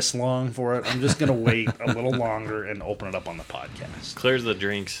this long for it. I'm just going to wait a little longer and open it up on the podcast. Clears the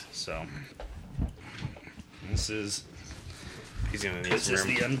drinks. So, this is He's gonna need the some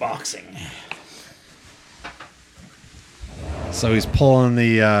room. unboxing. So he's pulling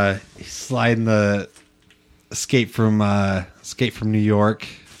he's sliding the Escape from New York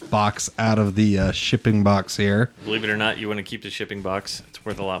box out of the shipping box here. Believe it or not, you want to keep the shipping box. It's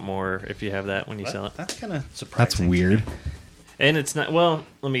worth a lot more if you have that when you sell it. That's kind of surprising. That's weird. And it's not. Well,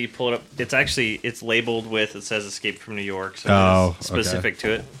 let me pull it up. It's labeled with. It says "Escape from New York," so it's specific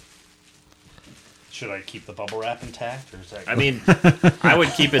to it. Should I keep the bubble wrap intact, or is that? I mean, I would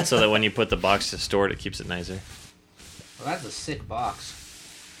keep it so that when you put the box to store it, it keeps it nicer. Well, that's a sick box.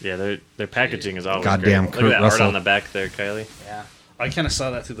 Yeah, their packaging is always Goddamn great. Kurt Look at that Russell. art on the back there, Kylie. Yeah. I kind of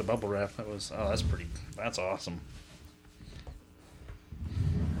saw that through the bubble wrap. That's awesome.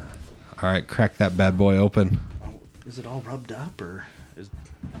 All right, crack that bad boy open. Is it all rubbed up, or do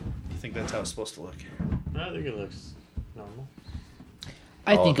you think that's how it's supposed to look? I think it looks normal.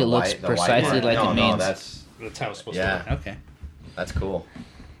 I think it looks precisely like it means. That's That's how it's supposed Yeah. to look. Okay. that's cool.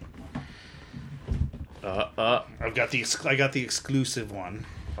 I got the exclusive one.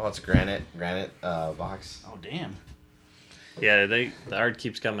 Oh, it's a granite box. Oh damn. Yeah, the art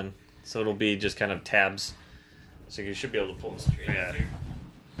keeps coming, so it'll be just kind of tabs. So you should be able to pull them straight. Yeah.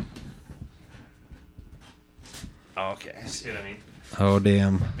 Yeah. Okay. See what I mean? Oh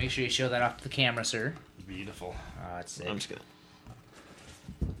damn! Make sure you show that off to the camera, sir. Beautiful. Oh, that's sick. I'm just gonna.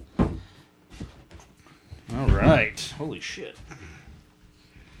 All right. Holy shit.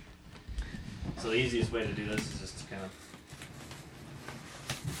 So the easiest way to do this is just to kind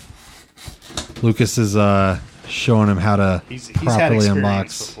of. Lucas is showing him how to He's had properly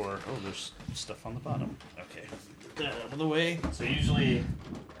experience unbox. before. Oh, there's stuff on the bottom. Okay. Get that out of the way. So usually, the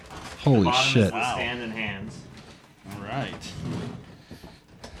Holy bottom shit! is the stand and hands. All right.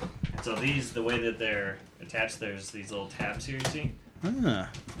 So these, the way that they're attached, there's these little tabs here. You see? Ah.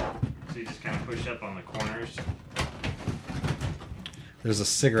 So you just kind of push up on the corners. There's a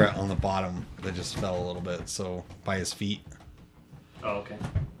cigarette on the bottom that just fell a little bit, so by his feet. Oh, okay.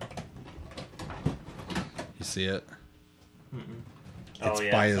 You see it? It's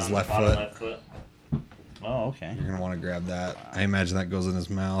by his on the left bottom foot. left foot. Oh, okay. You're gonna want to grab that. I imagine that goes in his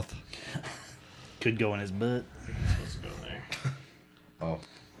mouth. Could go in his butt. Let's go there. Oh.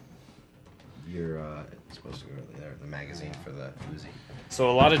 You're it's supposed to go there. The magazine for the Uzi. So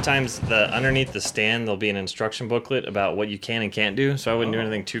a lot of times, underneath the stand, there'll be an instruction booklet about what you can and can't do. So I wouldn't do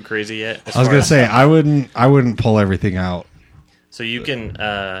anything too crazy yet. I was gonna say I wouldn't pull everything out. So you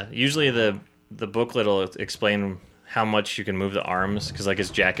can usually the booklet will explain how much you can move the arms because like his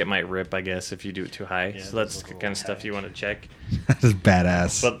jacket might rip, I guess, if you do it too high. So that's the kind of stuff you want to check. That is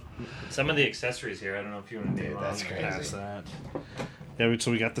badass. But some of the accessories here, I don't know if you want to do That's crazy. Past that. Yeah,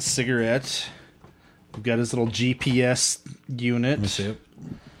 so we got the cigarette. We've got his little GPS unit. Let me see it.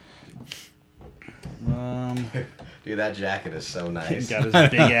 Dude, that jacket is so nice. He's got his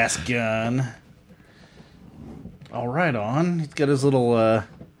big ass gun. All right, on. He's got his little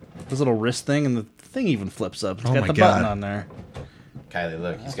wrist thing, and the thing even flips up. It's Oh got my the God. button on there. Kylie,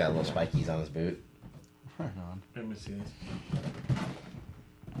 look, he's got little spikies on his boot. Right on. Let me see this.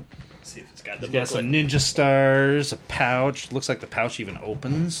 See if it's got the He's got booklet. some ninja stars, a pouch. Looks like the pouch even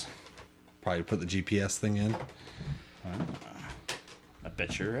opens. Probably put the GPS thing in. I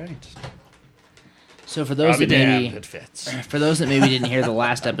bet you're right. So for those that maybe it fits. for those that maybe didn't hear the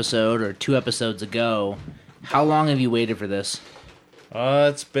last episode or 2 episodes ago, how long have you waited for this?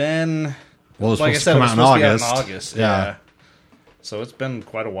 It's been Well, it's like I supposed said, to come it was out in supposed to be out August. in August. Yeah. Yeah. So it's been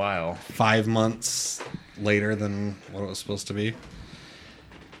quite a while. 5 months later than what it was supposed to be.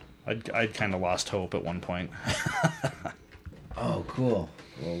 I'd kind of lost hope at one point. Oh, cool.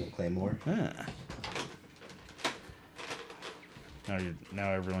 Little Claymore.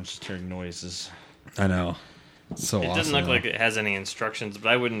 Now everyone's just hearing noises. I know. It's so It awesome. doesn't look though. like it has any instructions, but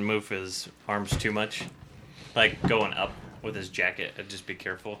I wouldn't move his arms too much. Like going up with his jacket, I'd just be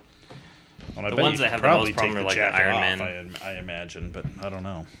careful. Well, I The bet ones you that could have the probably most problem take are the like the jacket Iron off, Man. I imagine, but I don't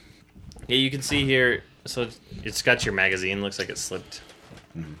know. Yeah, you can see here. So it's got your magazine. Looks like it's slipped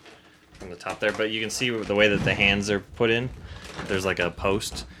from the top there, but you can see the way that the hands are put in. There's like a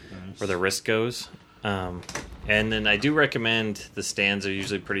post where the wrist goes. And then I do recommend the stands are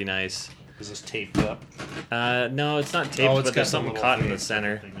usually pretty nice. Is this taped up? No, it's not taped, but there's something caught in the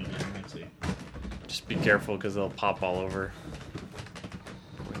center. thing in there. Let's see. Just be careful because they'll pop all over.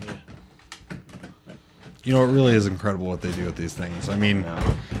 You know, it really is incredible what they do with these things. I mean,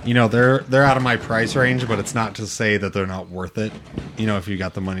 you know, they're out of my price range, but it's not to say that they're not worth it. You know, if you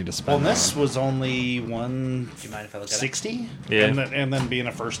got the money to Well, spend. and on this them. was only Do you mind if I look at it? $160. Yeah. and then being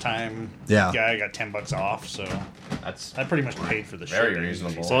a first time Yeah. guy, I got $10 off. So That's I pretty much paid for the very shipping.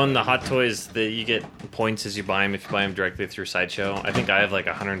 reasonable. So on the Hot Toys, you get points as you buy them if you buy them directly through Sideshow. I think I have like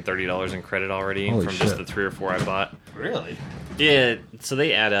 $130 in credit already Holy from just shit. the 3 or 4 I bought. Really? Yeah, so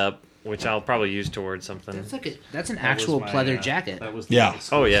they add up, which I'll probably use towards something. That's an That actual was my, pleather jacket. That was the Yeah.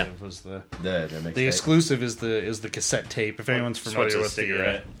 exclusive. Oh, yeah. Was the the exclusive is the cassette tape. If anyone's Switch familiar the with the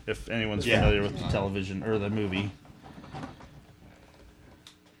cigarette. if anyone's Yeah. familiar with the television or the movie,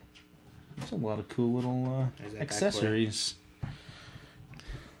 there's a lot of cool little There's that back accessories.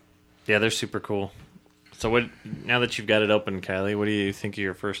 Yeah, they're super cool. So what? Now that you've got it open, Kylie, what do you think of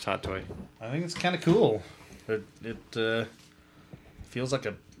your first Hot Toy? I think it's kind of cool. It feels like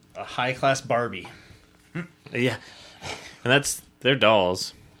a high class Barbie. Yeah, and they're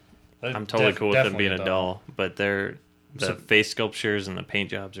dolls. I'm totally cool with them Definitely being a doll, but the So- face sculptures and the paint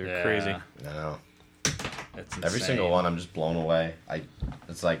jobs are crazy. No. It's Every insane. single one, I'm just blown away.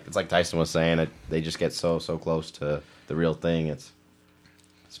 It's like Tyson was saying. They just get so close to the real thing. It's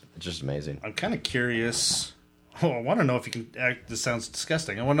just amazing. I'm kind of curious. Oh, I want to know if he can act. This sounds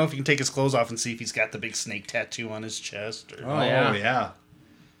disgusting. I want to know if he can take his clothes off and see if he's got the big snake tattoo on his chest. Or, Oh, yeah.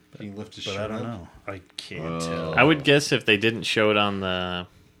 Can you lift his but shirt I don't up? know. I can't tell. I would guess if they didn't show it on the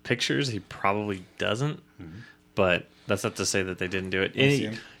pictures, he probably doesn't. But that's not to say that they didn't do it. see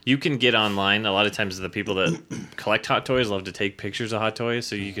him. You can get online. A lot of times, the people that collect Hot Toys love to take pictures of Hot Toys,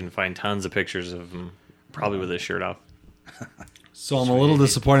 so you can find tons of pictures of him, probably with his shirt off. So I'm a little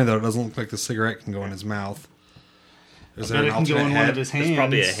disappointed that it doesn't look like the cigarette can go in his mouth. Is there bet an it can go alternate in one head? of his hands. There's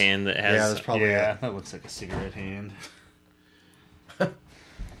probably a hand that Yeah, has there's probably Yeah, that looks like a cigarette hand.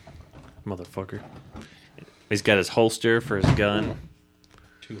 motherfucker. He's got his holster for his gun.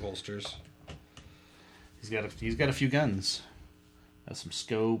 2 holsters. He's got a few guns. Has some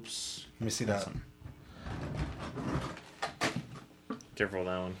scopes. Let me see that. Careful with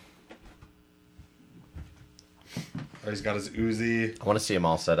that one. Oh, he's got his Uzi. I want to see them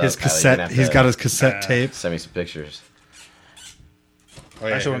all set up. His Kylie. You're gonna cassette. have He's to got his cassette tape. Send me some pictures. Oh,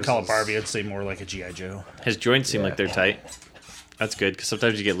 yeah, Actually, I wouldn't here's call it his- Barbie. I'd say more like a G.I. Joe. His joints seem Yeah. like they're tight. That's good because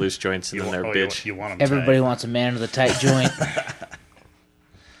sometimes you get loose joints and then they're a bitch. You want them Everybody tight. wants a man with a tight joint.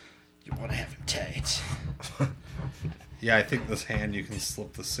 You want to have them tight. Yeah, I think this hand you can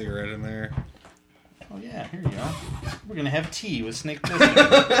slip the cigarette in there. Oh yeah, here you go. We're gonna have tea with Snake Plissken.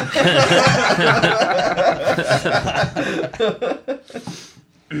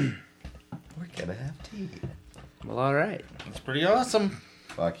 We're gonna have tea. Well, all right. That's pretty awesome.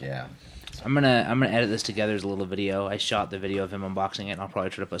 Fuck yeah. I'm gonna edit this together as a little video. I shot the video of him unboxing it, and I'll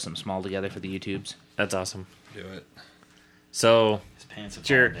probably try to put something small together for the YouTubes. That's awesome. Do it. So, His pants have it's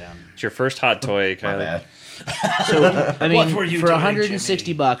your, fallen down. it's your first hot toy, My Kylie. bad. So, I mean, What were you for doing, 160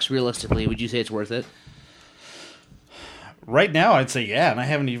 Jimmy? bucks, realistically, would you say it's worth it? Right now, I'd say yeah, and I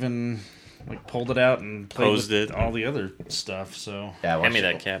haven't even like pulled it out and played Posed with it. all the other stuff. So Yeah, Hand me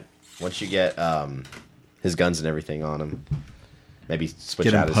that cap. Once you get his guns and everything on him, maybe switch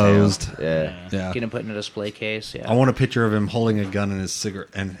Get him out his posed. hand. Yeah. Yeah. Get him put in a display case. I Yeah. want a picture of him holding a gun and his cigarette,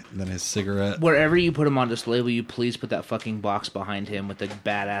 and then his cigarette. Wherever you put him on display, will you please put that fucking box behind him with the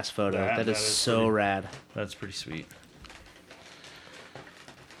badass photo? That that is is so pretty- rad. that's pretty sweet.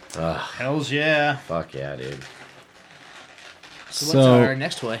 Ugh, Hells yeah! fuck yeah, dude. So what's our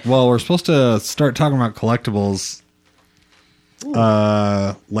next toy? Well, we're supposed to start talking about collectibles.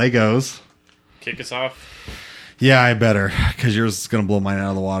 Legos. Kick us off. Yeah, I better, because yours is going to blow mine out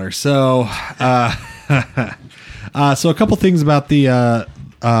of the water. So, so a couple things about the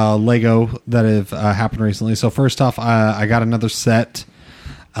Lego that have happened recently. So first off, I got another set.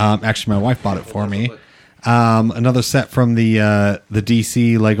 Actually, my wife bought it for me. Another set from the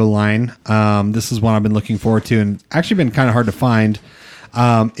DC Lego line. This is one I've been looking forward to, and actually been kind of hard to find.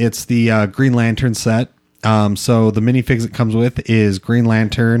 It's the Green Lantern set. So the minifigs it comes with is Green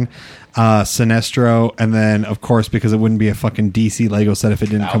Lantern, Sinestro, and then of course, because it wouldn't be a fucking DC Lego set if it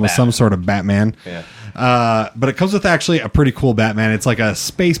didn't come with some sort of Batman. Yeah. But it comes with actually a pretty cool Batman. It's like a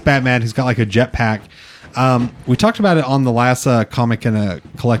space Batman who's got like a jetpack. We talked about it on the last comic and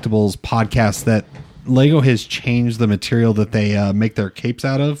collectibles podcast that Lego has changed the material that they make their capes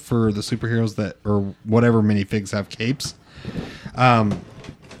out of for the superheroes that, or whatever minifigs have capes.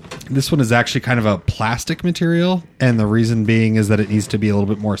 This one is actually kind of a plastic material, and the reason being is that it needs to be a little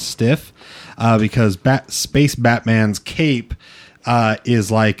bit more stiff, because Space Batman's cape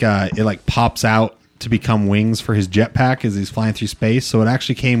is like it like pops out to become wings for his jetpack as he's flying through space. So it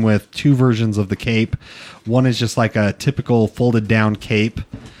actually came with two versions of the cape. One is just like a typical folded down cape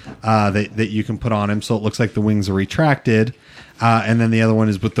that you can put on him, so it looks like the wings are retracted, and then the other one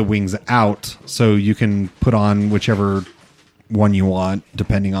is with the wings out, so you can put on whichever one you want,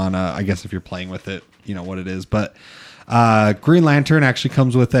 depending on I guess if you're playing with it, you know what it is. But Green Lantern actually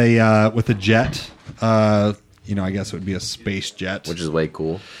comes with a jet. You know, I guess it would be a space jet, Which is way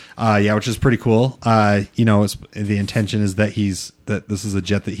cool. yeah, which is pretty cool. You know, the intention is that this is a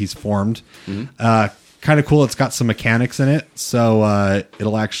jet that he's formed. Kind of cool. It's got some mechanics in it, so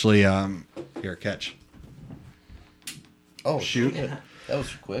it'll actually here catch. Oh, Shoot. That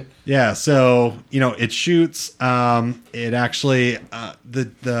was quick. Yeah, so you know it shoots. It actually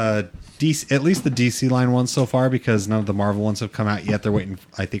the DC, at least the DC line ones so far, because none of the Marvel ones have come out yet. They're waiting,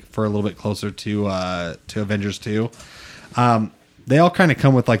 I think, for a little bit closer to Avengers 2. They all kind of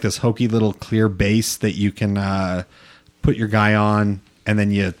come with like this hokey little clear base that you can put your guy on, and then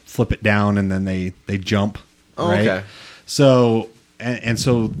you flip it down, and then they jump. Oh, right? okay. So and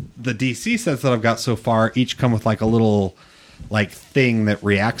so the DC sets that I've got so far each come with like a little like thing that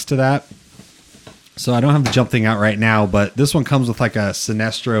reacts to that. So I don't have the jump thing out right now, but this one comes with like a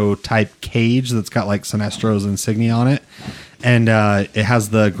Sinestro type cage that's got like Sinestro's insignia on it, and it has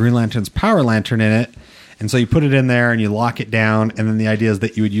the Green Lantern's power lantern in it. And so you put it in there and you lock it down, and then the idea is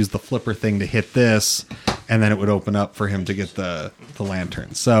that you would use the flipper thing to hit this, and then it would open up for him to get the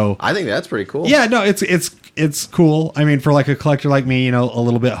lantern. So I think that's pretty cool. yeah, no, it's cool. I mean, for like a collector like me, you know, a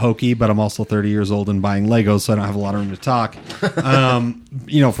little bit hokey, but I'm also 30 years old and buying Legos, so I don't have a lot of room to talk.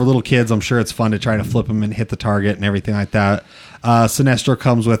 You know, for little kids, I'm sure it's fun to try to flip them and hit the target and everything like that. Sinestro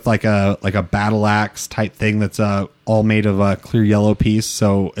comes with like a battle axe type thing that's all made of a clear yellow piece,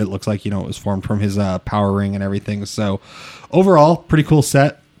 so it looks like, you know, it was formed from his power ring and everything. So overall, pretty cool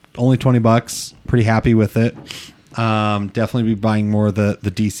set. Only $20. Pretty happy with it. Definitely be buying more of the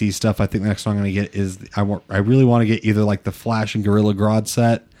DC stuff. I think the next one I'm going to get is I really want to get either like the Flash and Gorilla Grodd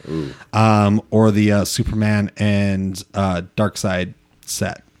set, or the Superman and Darkseid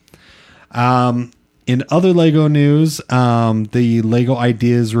set. In other Lego news, the Lego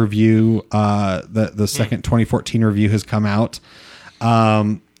Ideas review, the second 2014 review has come out.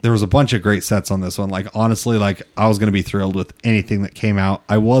 there was a bunch of great sets on this one. Like, honestly, like, I was going to be thrilled with anything that came out.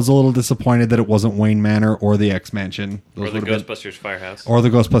 I was a little disappointed that it wasn't Wayne Manor or the X Mansion. Or the Ghostbusters Firehouse. Or the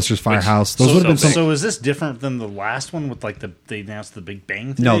Ghostbusters Firehouse. Those would have been some. So is this different than the last one with like they announced the Big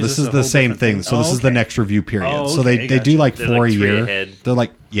Bang Theory? No, this is a the whole same different thing. So this is the next review period. Oh, So they okay, do like They're 4 like a 3 year. ahead. They're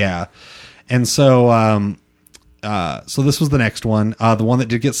like, yeah. And so so this was the next one. The one that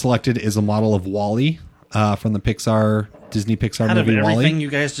did get selected is a model of Wall-E from the Disney Pixar Out of movie everything Wall-E. you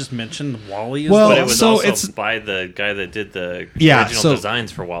guys just mentioned, Wall-E is Well, But the it was so also it's- by the guy that did the Yeah, original so-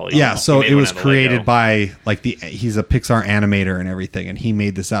 designs for Wall-E. Yeah, so He made it one was out of created Lego. by like he's a Pixar animator and everything, and he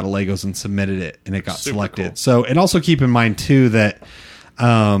made this out of Legos and submitted it, and it got Super selected. cool. So, and also keep in mind too that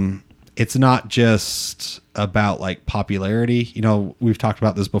it's not just about like popularity. You know, we've talked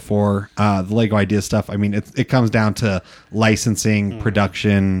about this before. The Lego Idea stuff. I mean, it comes down to licensing,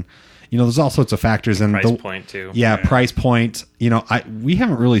 production. You know, there's all sorts of factors, and Price point, too. Yeah, price point. You know, we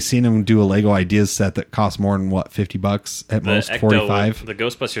haven't really seen him do a Lego Ideas set that costs more than what, $50 at most, Ecto 45. The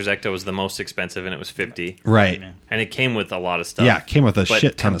Ghostbusters Ecto was the most expensive, and it was 50. Right. And it came with a lot of stuff. Yeah, it came with a but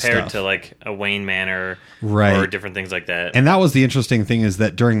shit ton of compared stuff. to like a Wayne Manor, Right. or different things like that. And that was the interesting thing, is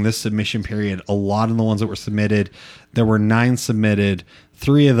that during this submission period, a lot of the ones that were submitted, there were 9 submitted.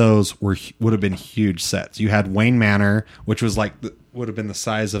 3 of those would have been huge sets. You had Wayne Manor, which was like would have been the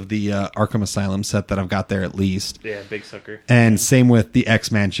size of the Arkham Asylum set that I've got there at least. Yeah, big sucker. And same with the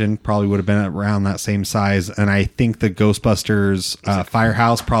X Mansion, probably would have been around that same size. And I think the Ghostbusters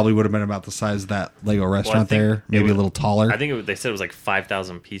Firehouse probably would have been about the size of that Lego restaurant think there, maybe it a little taller. I think they said it was like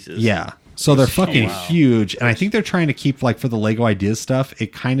 5,000 pieces. Yeah. So they're fucking huge. And I think they're trying to keep, like, for the Lego Ideas stuff,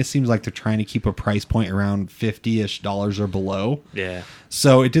 it kind of seems like they're trying to keep a price point around $50-ish or below. Yeah.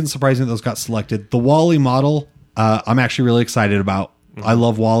 So it didn't surprise me that those got selected. The Wall-E model, I'm actually really excited about. I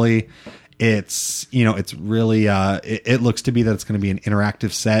love Wall-E. It's, you know, it's really, it looks to be that it's going to be an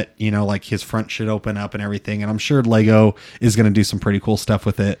interactive set, you know, like his front should open up and everything. And I'm sure Lego is going to do some pretty cool stuff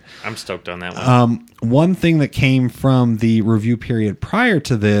with it. I'm stoked on that one. One thing that came from the review period prior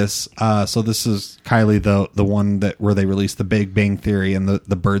to this, so this is Kylie, the one that where they released the Big Bang Theory and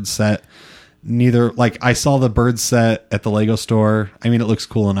the bird set. Neither, like, I saw the bird set at the Lego store. I mean, it looks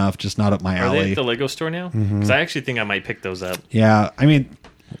cool enough, just not up my Are alley. they at the Lego store now? Because I actually think I might pick those up. Yeah, I mean,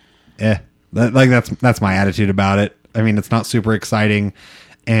 that's my attitude about it. I mean, it's not super exciting,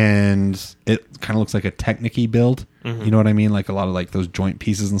 and it kind of looks like a Technic-y build. You know what I mean? Like a lot of like those joint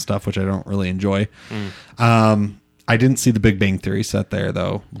pieces and stuff, which I don't really enjoy. I didn't see the Big Bang Theory set there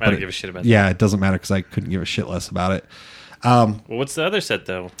though. I don't give a shit about that. Yeah, it doesn't matter because I couldn't give a shit less about it. Well, what's the other set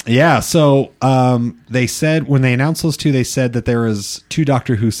though? Yeah, so they said when they announced those two, they said that there was 2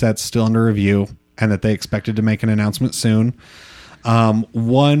 Doctor Who sets still under review, and that they expected to make an announcement soon.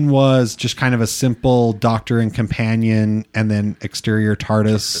 One was just kind of a simple Doctor and Companion and then exterior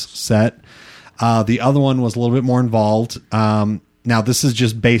TARDIS set. The other one was a little bit more involved. Now, this is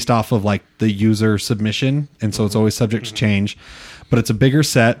just based off of like the user submission, and so it's always subject to change. But it's a bigger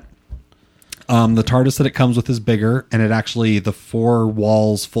set. The TARDIS that it comes with is bigger, and it actually, the 4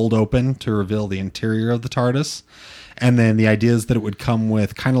 walls fold open to reveal the interior of the TARDIS. And then the idea is that it would come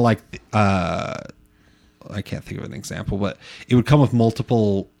with kind of like, I can't think of an example, but it would come with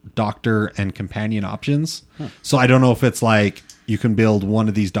multiple Doctor and Companion options. So I don't know if it's like you can build one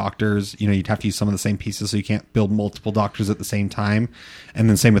of these Doctors, you know, you'd have to use some of the same pieces, so you can't build multiple Doctors at the same time. And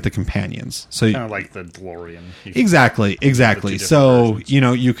then same with the Companions. So Kind of like the DeLorean. You can- Exactly. two So, different versions. you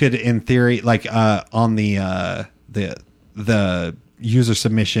know, you could, in theory, like on the user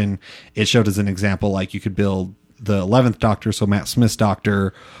submission, it showed as an example, like you could build the 11th Doctor, so Matt Smith's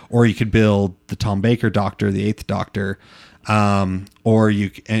Doctor, or you could build the Tom Baker Doctor, the 8th Doctor, or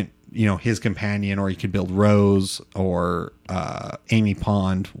you know, his companion, or you could build Rose or Amy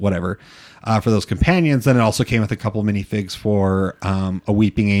Pond, whatever, for those companions. Then it also came with a couple minifigs for a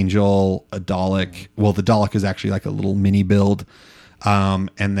Weeping Angel, a Dalek. Well, the Dalek is actually like a little mini build, and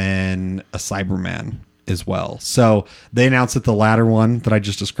then a Cyberman as well. So they announced that the latter one that I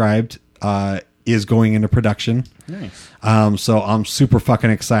just described is going into production. Nice. So I'm super fucking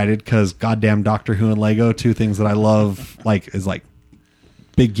excited because goddamn Doctor Who and Lego, 2 things that I love, like is like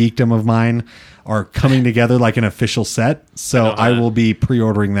big geekdom of mine, are coming together like an official set. So I will be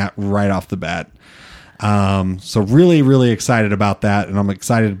pre-ordering that right off the bat. So really, really excited about that. And I'm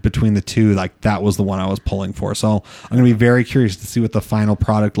excited between the 2, like that was the one I was pulling for. So I'm going to be very curious to see what the final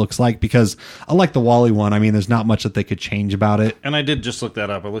product looks like, because unlike the Wall-E one, I mean, there's not much that they could change about it. And I did just look that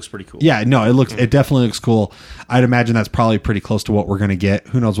up. It looks pretty cool. Yeah, no, it definitely looks cool. I'd imagine that's probably pretty close to what we're going to get.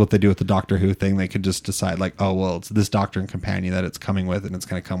 Who knows what they do with the Doctor Who thing? They could just decide like, oh, well, it's this Doctor and Companion that it's coming with, and it's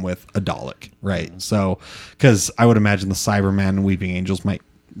going to come with a Dalek, right? So, because I would imagine the Cyberman and Weeping Angels might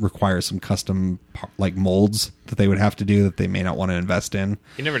require some custom like molds that they would have to do that they may not want to invest in.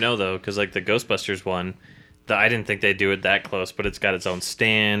 You never know though, because like the Ghostbusters one, I didn't think they'd do it that close, but it's got its own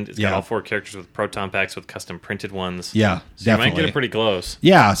stand. It's got all 4 characters with proton packs with custom printed ones. Yeah, so definitely. You might get it pretty close.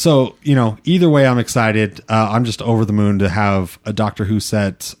 Yeah, so either way, I'm excited. I'm just over the moon to have a Doctor Who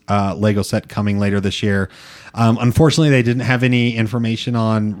set, Lego set coming later this year. Unfortunately, they didn't have any information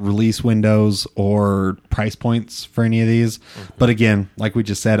on release windows or price points for any of these. Mm-hmm. But again, like we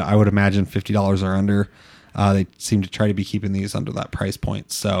just said, I would imagine $50 or under. They seem to try to be keeping these under that price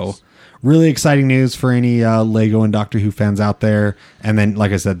point. So really exciting news for any Lego and Doctor Who fans out there. And then,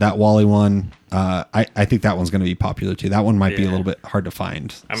 like I said, that Wally one, I think that one's going to be popular too. That one might be a little bit hard to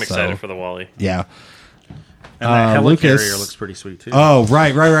find. I'm excited for the Wally. Yeah. And that helicarrier Lucas looks pretty sweet too. Oh,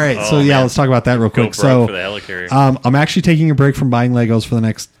 right. So yeah, let's talk about that real quick. So for the helicarrier. I'm actually taking a break from buying Legos for the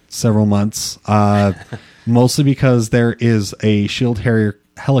next several months, mostly because there is a Shield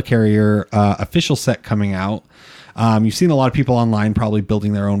helicarrier official set coming out. You've seen a lot of people online probably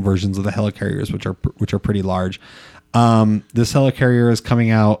building their own versions of the helicarriers, which are pretty large. This helicarrier is coming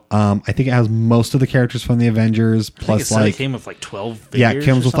out. I think it has most of the characters from the Avengers, plus it came with like 12 figures. Yeah, it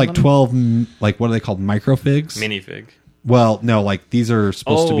comes with like 12, like what are they called, microfigs? Minifig. Well, no, like these are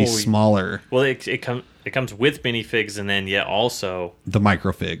supposed to be smaller. Well, it comes with minifigs, and then also the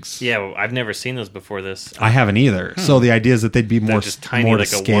microfigs. Yeah, well, I've never seen those before this. I haven't either. So the idea is that they'd be more just tiny, more like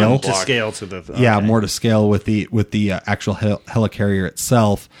to a scale. one block. To scale to the Yeah, more to scale with the actual helicarrier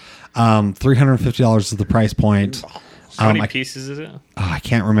itself. $350 is the price point. How many pieces is it? I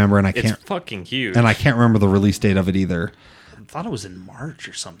can't remember, and It's fucking huge. And I can't remember the release date of it either. I thought it was in March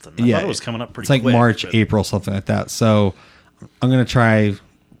or something. I thought it was coming up pretty It's like quick, March, but- April, something like that. So I'm going to try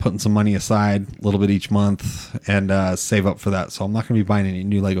putting some money aside a little bit each month and save up for that. So I'm not going to be buying any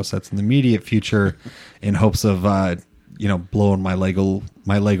new Lego sets in the immediate future in hopes of blowing my Lego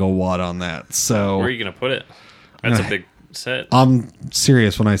wad on that. So where are you going to put it? That's a big set. I'm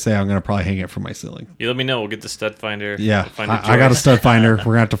serious when I say I'm going to probably hang it from my ceiling. You let me know. We'll get the stud finder. Yeah, We'll find I got a stud finder. We're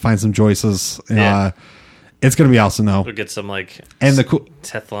going to have to find some joists. Yeah. It's going to be awesome though. We'll get some and the cool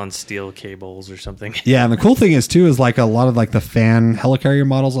Teflon steel cables or something. Yeah, and the cool thing is too is like a lot of like the fan helicarrier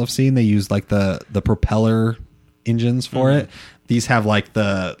models I've seen, they use like the propeller engines for it. These have like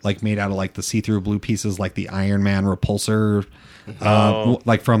made out of like the see-through blue pieces, like the Iron Man repulsor,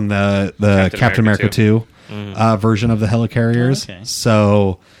 like from the Captain America 2 version of the helicarriers. Oh, okay.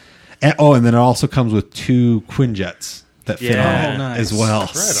 So, and then it also comes with 2 Quinjets that fit on it nice. as well. Right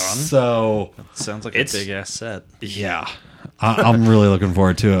on. So Sounds like It's- a big ass set. yeah, I'm really looking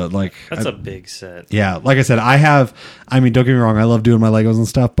forward to it. Like That's a big set. yeah, like I said, don't get me wrong, I love doing my Legos and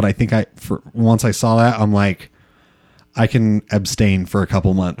stuff, but I think once I saw that, I'm like, I can abstain for a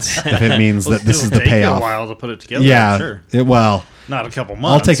couple months if it means that this is the It'll take you payoff. a while to put it together. Yeah, sure. Not a couple I'll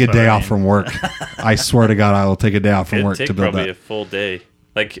months. take a but day I off mean- from work. I swear to God, I will take a day off from It'd work take to build probably that. a full day.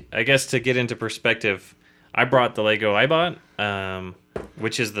 Like, I guess to get into perspective, I brought the Lego I bought,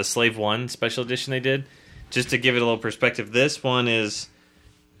 which is the Slave 1 special edition they did. Just to give it a little perspective, this one is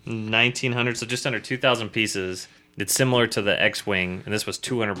 1,900, so just under 2,000 pieces. It's similar to the X-Wing, and this was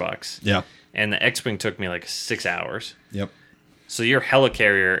 $200. Yeah. And the X-Wing took me like 6 hours. Yep. So your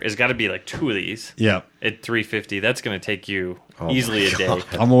helicarrier has got to be like 2 of these. Yep. At $350, that's going to take you easily a day. I'm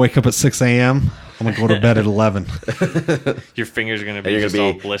gonna wake up at 6 a.m. I'm gonna go to bed at 11. Your fingers are going to be And you're just gonna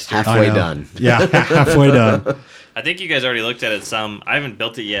all be blistered. halfway I know. done. Yeah, halfway done. I think you guys already looked at it some. I haven't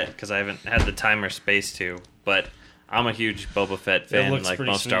built it yet because I haven't had the time or space to. But I'm a huge Boba Fett fan, looks like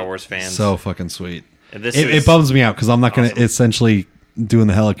pretty most Star sweet. Wars fans. So fucking sweet. And this It is bums me out because I'm not gonna. awesome. Essentially, doing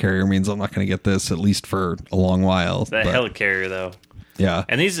the helicarrier means I'm not gonna get this at least for a long while. that but, helicarrier though. yeah.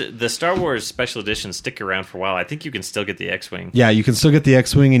 And the Star Wars special editions stick around for a while. I think you can still get the X-wing, Yeah, you can still get the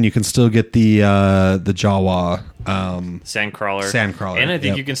X-wing, and you can still get the Jawa. Sandcrawler, and I think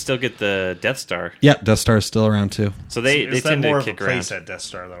yep. you can still get the Death Star. Yeah, Death Star is still around too. So they Is that tend more to of a kick around. playset Death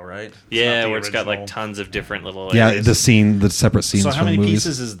Star, though, right? It's Yeah, not the where it's got like original. tons of different little Yeah, areas. the separate scenes So how from many the movies.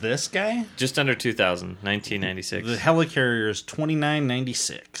 pieces is this guy? Just under 2,000, 1996. The helicarrier is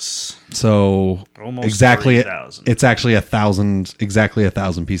 $29.96. So Almost exactly, 3,000. it's actually 1,000, exactly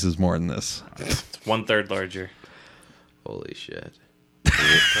 1,000 pieces more than this. It's 1/3 larger. Holy shit.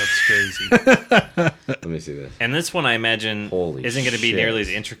 That's crazy. Let me see this. And this one, I imagine, Holy isn't going to be shit. nearly as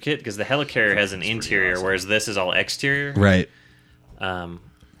intricate because the helicarrier has an interior, whereas this is all exterior. Right.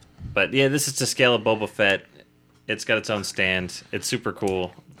 But yeah, this is to scale of Boba Fett. It's got its own stand. It's super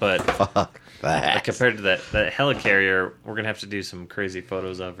cool. But That. compared to that helicarrier, we're going to have to do some crazy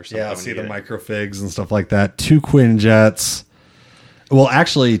photos of or something. Yeah, when see you the get it. microfigs and stuff like that. 2 Quinjets. Well,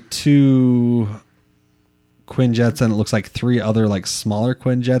 actually, 2 Quinjets, and it looks like 3 other like smaller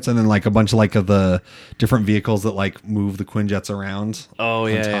Quinjets, and then like a bunch of like of the different vehicles that like move the Quinjets around. Oh,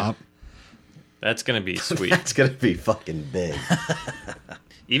 on yeah, top. That's gonna be sweet. That's gonna be fucking big.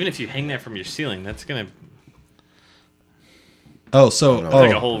 Even if you hang that from your ceiling, that's gonna Oh, so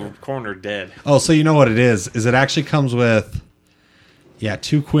like a whole corner dead. Oh, so you know what it is? Is it actually comes with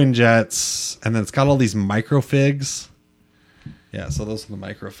 2 Quinjets, and then it's got all these microfigs. Yeah, so those are the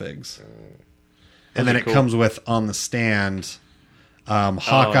microfigs. And then are it cool. comes with on the stand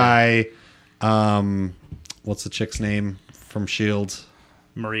Hawkeye, what's the chick's name from Shield?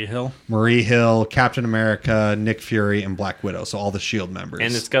 Marie Hill. Marie Hill, Captain America, Nick Fury, and Black Widow. So all the Shield members.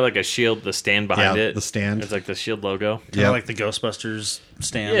 And it's got like a shield, the stand behind Yeah, it. the stand. It's like the shield logo. Kind Yeah. of like the Ghostbusters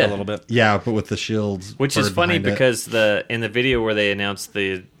stand Yeah. a little bit. Yeah, but with the Shield, Which is bird funny behind it. because in the video where they announced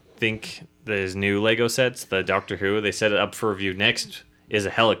these new Lego sets, the Doctor Who, they set it up for review next is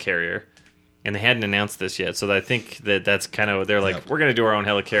a helicarrier. And they hadn't announced this yet, so I think that's kind of they're like, Yep. we're gonna do our own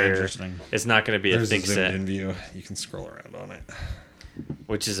helicarrier. Interesting. It's not gonna be There's a a big zoomed set, in view. You can scroll around on it.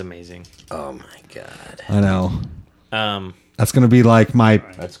 which is amazing. Oh my god, I know. Um, That's going to be like my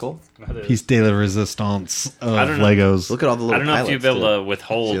that's cool. piece de la resistance of I don't know. Legos. Look at all the little. I don't know if pilots, you'd be able too. to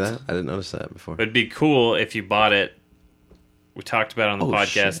withhold. See that? I didn't notice that before. It'd be cool if you bought it. We talked about it on the Oh,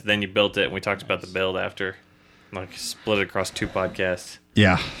 podcast, shit. then you built it, and we talked about the build after. Like, split it across 2 podcasts.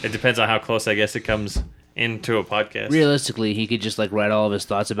 Yeah. It depends on how close, I guess, it comes into a podcast. Realistically, he could just like write all of his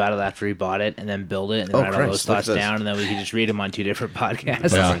thoughts about it after he bought it, and then build it, and then Oh, write all Christ, those look at thoughts this. down, and then we could just read them on 2 different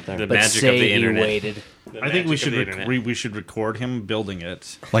podcasts. Yeah. The But magic say of the he internet. waited. The I think we magic should of the internet. we should record him building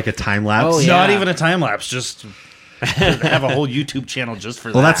it. Like a time lapse. Oh, yeah. Not even a time lapse, just have a whole YouTube channel just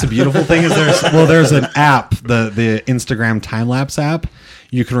for Well, that. that's the beautiful thing is there's an app, the Instagram time lapse app.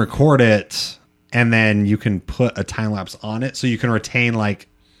 You can record it and then you can put a time lapse on it, so you can retain like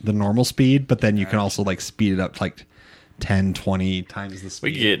the normal speed, but then you can also like speed it up to like 10, 20 times the We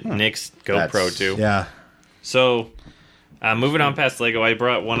speed. could get Nick's GoPro, That's- too. Yeah. So, moving on past Lego, I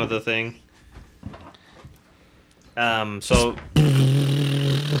brought one other thing. So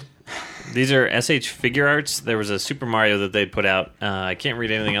these are SH Figure Arts. There was a Super Mario that they put out. I can't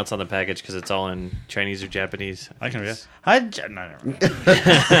read anything else on the package because it's all in Chinese or Japanese. I can read. No.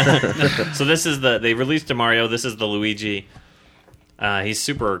 So this is they released a Mario. This is the Luigi. He's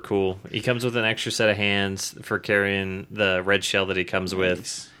super cool. He comes with an extra set of hands for carrying the red shell that he comes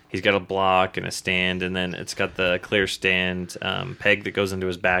with. He's got a block and a stand, and then it's got the clear stand peg that goes into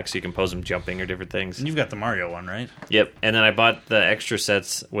his back so you can pose him jumping or different things. And you've got the Mario one, right? Yep. And then I bought the extra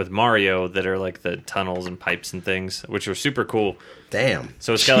sets with Mario that are like the tunnels and pipes and things, which were super cool. Damn.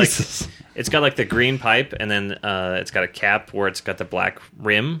 So it's got Jesus. like the green pipe, and then it's got a cap where it's got the black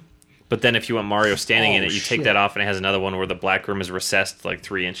rim. But then if you want Mario standing in it, you take that off, and it has another one where the black rim is recessed like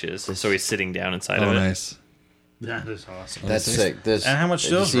 3 inches, so he's sitting down inside Oh, of it. nice. That is awesome. That's sick. This. And how much if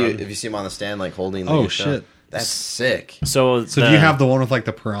do you those see, run? if you see him on the stand, like holding. Oh, your stuff, shit. That's sick. So So do you have the one with like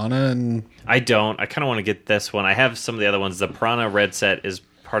the piranha and I don't. I kind of want to get this one. I have some of the other ones. The Piranha Red set is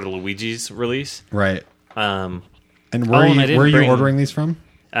part of Luigi's release. right? Um, And Oh, and I didn't where are you bring- ordering these from?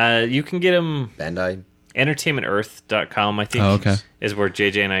 you can get them Bandai. entertainmentearth.com, I think. Oh, okay. Is where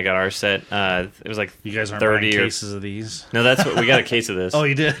JJ and I got our set. It was like You guys aren't 30 buying or cases of these? no. That's what we got a case of this. Oh,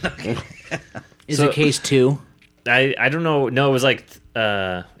 you did? Is So- it case 2? I don't know. No, it was like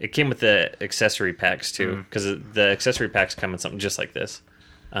it came with the accessory packs too, because the accessory packs come in something just like this.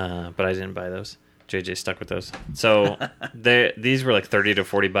 But I didn't buy those. JJ stuck with those. So these were like $30 to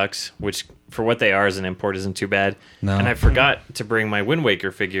 $40, which for what they are as an import isn't too bad. No. And I forgot to bring my Wind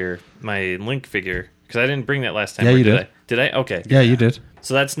Waker figure, my Link figure, because I didn't bring that last time. Yeah, or you did. did. I? Did I? Okay. Yeah, you did.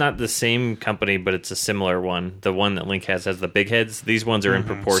 So that's not the same company, but it's a similar one. The one that Link has the big heads. These ones are in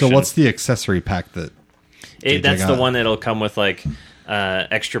proportion. So what's the accessory pack that? JJ That's the got? one that'll come with like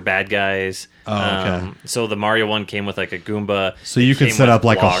extra bad guys. Oh, okay. So the Mario one came with like a Goomba. So you It can came set with up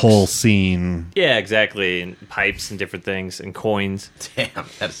like blocks. a whole scene. Yeah, exactly, and pipes and different things and coins. Damn,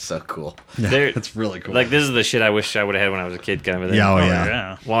 that's so cool. They're- That's really cool. Like this is the shit I wish I would have had when I was a kid, kind of a thing. Yeah, oh, Oh, yeah.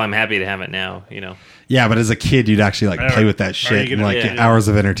 yeah. Well, I'm happy to have it now. You know. Yeah, but as a kid, you'd actually like Are- play with that are shit you and gonna- like yeah. get hours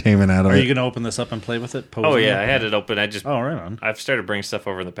of entertainment out of Are it. you going to open this up and play with it? Oh posing yeah, it? I had it open. I just Oh, right on. I've started bringing stuff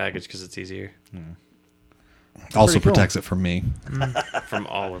over in the package because it's easier Also pretty cool. protects it from me. from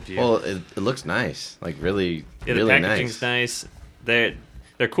all of you. Well, it looks nice. Like really, Yeah, the really packaging's nice. nice.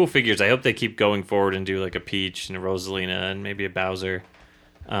 They're cool figures. I hope they keep going forward and do like a Peach and a Rosalina and maybe a Bowser.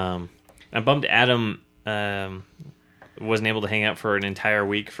 I'm bummed Adam wasn't able to hang out for an entire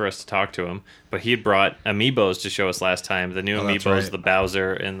week for us to talk to him, but he had brought amiibos to show us last time. The new Oh, that's amiibos, right. the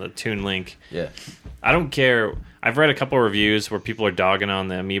Bowser and the Toon Link. Yeah. I don't care. I've read a couple of reviews where people are dogging on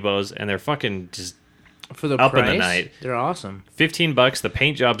the amiibos, and they're fucking just For the up price, in the night. they're awesome. $15. The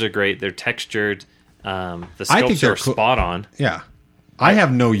paint jobs are great. They're textured. The I think sculpts they're are cool. spot on. Yeah, I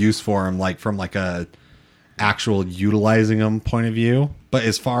have no use for them, like from like a actual utilizing them point of view. But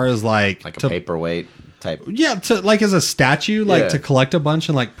as far as like Like a paperweight type. yeah, to like as a statue, like Yeah. to collect a bunch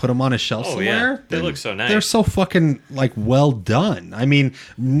and like put them on a shelf Oh, yeah. somewhere. They look so nice. They're so fucking like well done. I mean,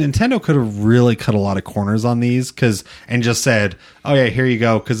 Nintendo could have really cut a lot of corners on these and just said, "Oh yeah, here you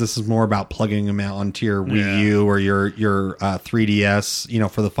go," because this is more about plugging them out onto your Wii U or your 3DS,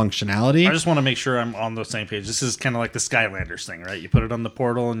 for the functionality. I just want to make sure I'm on the same page. This is kind of like the Skylanders thing, right? You put it on the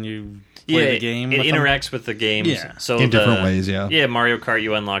portal and you play the game. It with them. interacts with the games. Yeah. So In different ways, yeah. Yeah, Mario Kart,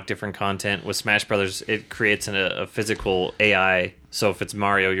 you unlock different content. With Smash Brothers, it creates a physical AI. So if it's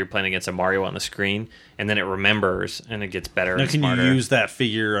Mario, you're playing against a Mario on the screen, and then it remembers, and it gets better Now, and can smarter. you use that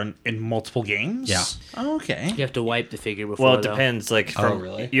figure in multiple games? Yeah. Oh, okay. You have to wipe the figure before. Well, it though. depends. Like, from,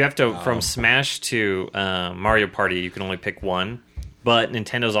 really? You have to from Smash to Mario Party. You can only pick one, but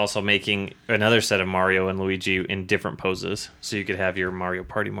Nintendo's also making another set of Mario and Luigi in different poses, so you could have your Mario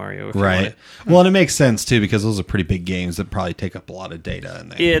Party Mario. If you want Right. it. Well, and it makes sense too because those are pretty big games that probably take up a lot of data.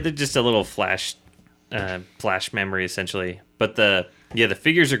 And Yeah, they're just a little flash memory essentially. But the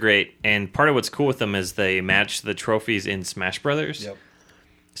figures are great, and part of what's cool with them is they match the trophies in Smash Brothers. Yep.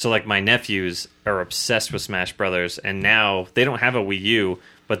 So like my nephews are obsessed with Smash Brothers, and now they don't have a Wii U,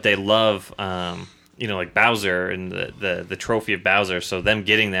 but they love like Bowser and the trophy of Bowser. So them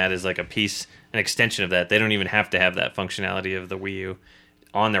getting that is like an extension of that. They don't even have to have that functionality of the Wii U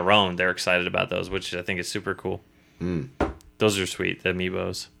on their own. They're excited about those, which I think is super cool. Those are sweet, the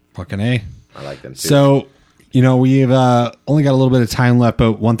amiibos. fucking A. I like them too. So, we've only got a little bit of time left,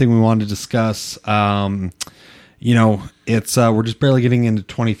 but one thing we wanted to discuss, it's we're just barely getting into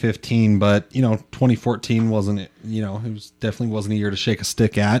 2015, but 2014 wasn't it? Definitely wasn't a year to shake a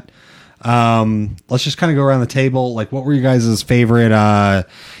stick at. Let's just kind of go around the table. Like, what were you guys' favorite?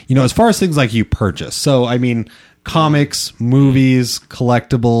 As far as things like you purchase. So, I mean, comics, movies,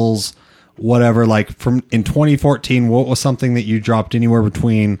 collectibles, whatever. Like in 2014, what was something that you dropped anywhere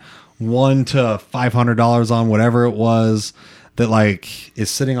between $100 to $500 on, whatever it was, that like is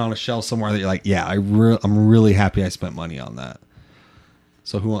sitting on a shelf somewhere that you're like, yeah, I'm really happy I spent money on that.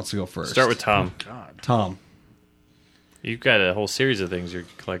 So who wants to go first? Start with Tom. Tom. You've got a whole series of things you're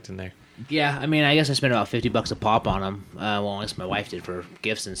collecting there. Yeah, I mean, I guess I spent about $50 a pop on them. Well, I guess my wife did for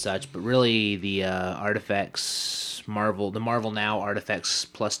gifts and such. But really, the Artifacts the Marvel Now Artifacts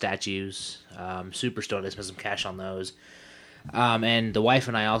plus statues, super stoked. I spent some cash on those. And the wife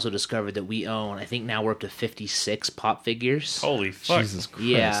and I also discovered that we own, I think now we're up to 56 pop figures. Holy fuck. Jesus Christ.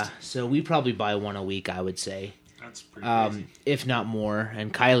 Yeah, so we probably buy one a week, I would say. That's pretty crazy. If not more.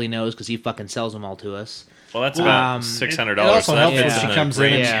 And Kylie knows because he fucking sells them all to us. Well, that's about Um, $600. It also so helps that when fits she in comes the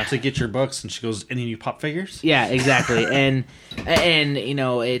in range. Yeah. to get your books and she goes, "Any new pop figures?" Yeah, exactly. and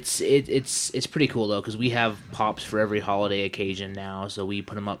it's pretty cool though because we have pops for every holiday occasion now. So we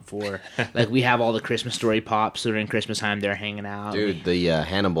put them up for like we have all the Christmas Story pops during Christmas time. They're hanging out. Dude, the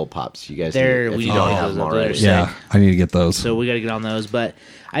Hannibal pops. You guys, They're- if we you don't don't have have those them up there. already. Yeah, I need to get those. So we got to get on those. But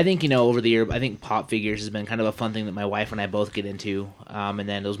I think over the year, I think pop figures has been kind of a fun thing that my wife and I both get into. And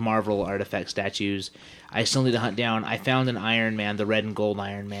then those Marvel artifact statues, I still need to hunt down. I found an Iron Man, the red and gold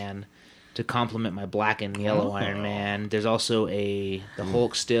Iron Man, to complement my black and yellow Iron Man. There's also the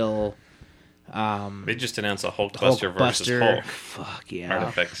Hulk still. They just announced a Hulkbuster versus Hulkbuster. Hulk Fuck yeah.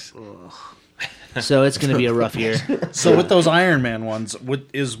 artifacts. So it's going to be a rough year. So with those Iron Man ones,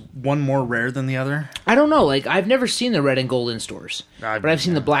 is one more rare than the other? I don't know. Like I've never seen the red and gold in stores, but I've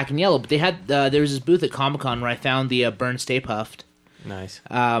seen the black and yellow. But they had there was this booth at Comic-Con where I found the Burn Stay Puffed. Nice.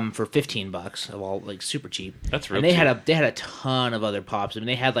 For $15 of all like super cheap. That's real And they cheap. had a ton of other pops. I mean,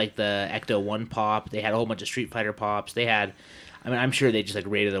 they had like the Ecto 1 pop. They had a whole bunch of Street Fighter pops. They had, I mean, I'm sure they just like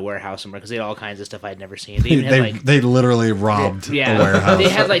raided the warehouse somewhere because they had all kinds of stuff I'd never seen. They even had like they literally robbed the warehouse. they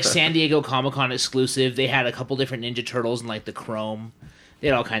had like San Diego Comic-Con exclusive. They had a couple different Ninja Turtles and like the Chrome. They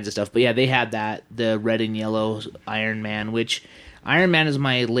had all kinds of stuff. But yeah, they had the red and yellow Iron Man, which Iron Man is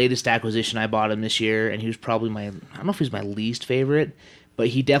my latest acquisition. I bought him this year, and he was probably I don't know if he's my least favorite, but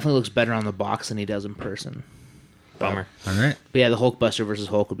he definitely looks better on the box than he does in person. Bummer. All right. But yeah, the Hulkbuster versus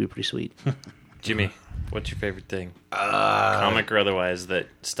Hulk would be pretty sweet. Jimmy, what's your favorite thing? Comic or otherwise that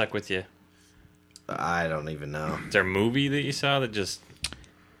stuck with you? I don't even know. Is there a movie that you saw that just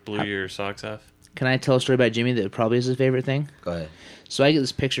blew your socks off? Can I tell a story about Jimmy that probably is his favorite thing? Go ahead. So I get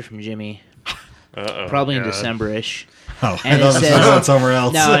this picture from Jimmy, Uh-oh. probably in God. December-ish. Oh, And I it thought says- this was somewhere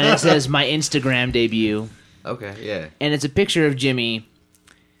else. No, and it says my Instagram debut. Okay, yeah. And it's a picture of Jimmy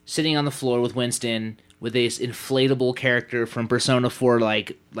sitting on the floor with Winston with this inflatable character from Persona 4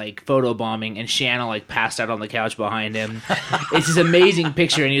 like photobombing, and Shanna like passed out on the couch behind him. It's this amazing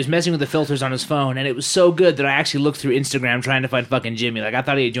picture, and he was messing with the filters on his phone, and it was so good that I actually looked through Instagram trying to find fucking Jimmy. Like I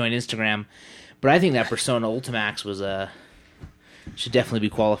thought he had joined Instagram, but I think that Persona Ultimax was should definitely be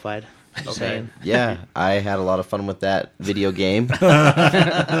qualified. Just saying. Yeah, I had a lot of fun with that video game.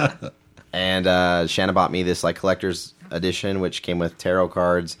 And Shanna bought me this like collector's edition, which came with tarot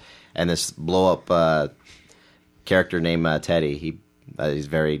cards and this blow up character named Teddy. He's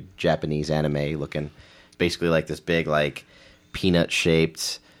very Japanese anime looking. Basically like this big like peanut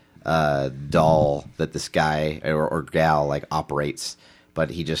shaped doll that this guy or gal like operates. But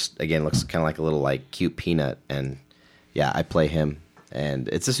he just again looks kind of like a little like cute peanut. And yeah, I play him. And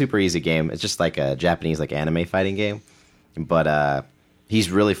it's a super easy game. It's just like a Japanese like anime fighting game. But he's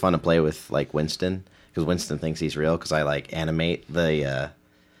really fun to play with like Winston, because Winston thinks he's real because I like animate the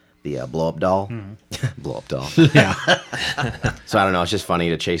blow up doll. Blow up doll. Yeah. So I don't know. It's just funny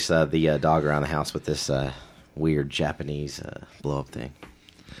to chase the dog around the house with this weird Japanese blow up thing.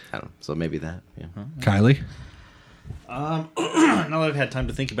 I don't know. So maybe that. Yeah. Kylie? Now that I've had time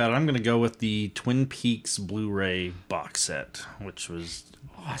to think about it, I'm going to go with the Twin Peaks Blu-ray box set, which was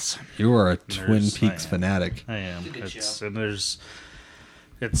awesome. You are a Twin There's- Peaks I am. fanatic. I am. a good show. And there's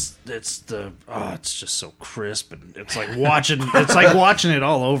it's just so crisp, and it's like watching it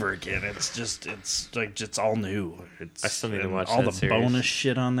all over again. It's all new. I still need to and watch all that the series. bonus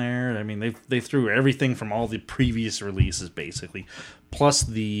shit on there. I mean, they threw everything from all the previous releases basically, plus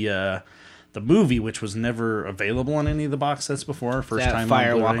the movie, which was never available on any of the box sets before. First That time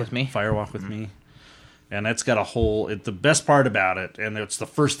Fire on Walk Blu-ray. with Me? Fire Walk with Me. And that's got a whole. The best part about it, and it's the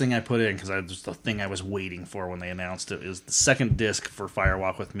first thing I put in because it was the thing I was waiting for when they announced it, is the second disc for Fire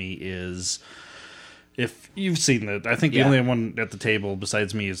Walk with Me is. If you've seen the, I think the Yeah. only one at the table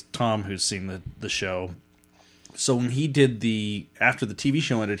besides me is Tom, who's seen the show. So when he did after the TV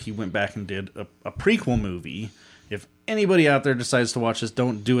show ended, he went back and did a prequel movie. If anybody out there decides to watch this,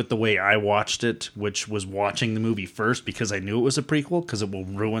 don't do it the way I watched it, which was watching the movie first because I knew it was a prequel because it will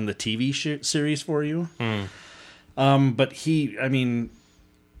ruin the TV series for you. But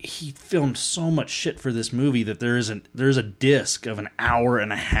he filmed so much shit for this movie that there's a disc of an hour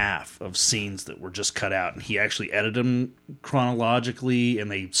and a half of scenes that were just cut out, and he actually edited them chronologically, and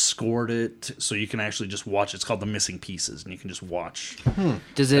they scored it so you can actually just watch. It's called The Missing Pieces, and you can just watch.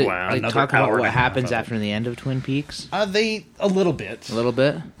 Does it Wow. like, Another talk hour about and what a half happens of it. after the end of Twin Peaks? A little bit, A little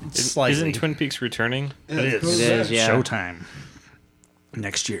bit. slightly. Isn't Twin Peaks returning? It is. It is, yeah. Showtime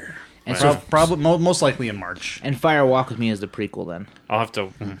next year. And So so, probably most likely in March. and Fire Walk with Me is the prequel then. I'll have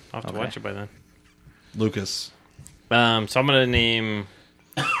to watch it by then. Lucas. So I'm gonna name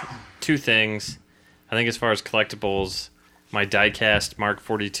two things. I think as far as collectibles, my diecast Mark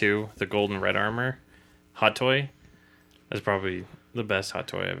 42, the golden red armor hot toy, is probably the best hot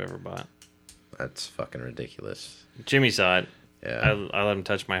toy I've ever bought. That's fucking ridiculous. Jimmy saw it. Yeah. I let him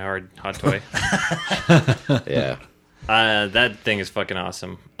touch my hot toy. Yeah. That thing is fucking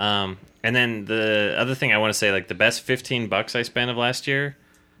awesome. And then the other thing I want to say, like the best $15 I spent of last year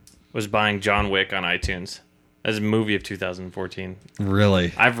was buying John Wick on iTunes. That's a movie of 2014.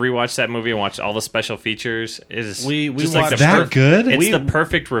 Really? I've rewatched that movie and watched all the special features. It is We just watched the that good? It's We- the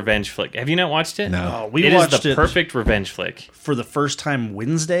perfect revenge flick. Have you not watched it? No. We It is watched the it perfect revenge flick. for the first time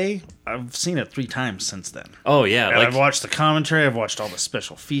Wednesday. I've seen it 3 times since then. Oh yeah, And like I've watched the commentary. I've watched all the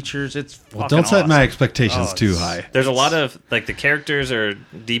special features. It's Well, fucking don't set my awesome. expectations Oh, too it's- high. there's a lot of like the characters are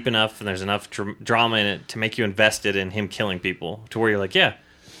deep enough and there's enough drama in it to make you invested in him killing people to where you're like, yeah,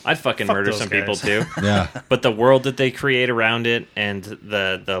 I'd fucking Fuck murder those some guys. people too. Yeah. But the world that they create around it and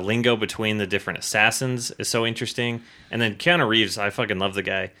the lingo between the different assassins is so interesting. And then Keanu Reeves, I fucking love the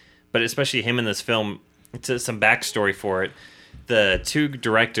guy. But especially him in this film, it's some backstory for it. The two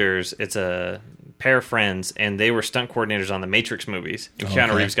directors, it's a pair of friends, and they were stunt coordinators on the Matrix movies. And Keanu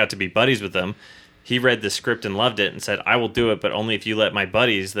Okay. Reeves got to be buddies with them. He read the script and loved it and said, I will do it, but only if you let my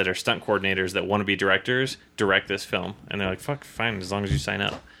buddies that are stunt coordinators that want to be directors direct this film. And they're like, fuck, fine, as long as you sign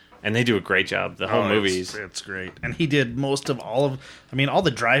up. And they do a great job. The whole movie's It's great. And he did most of all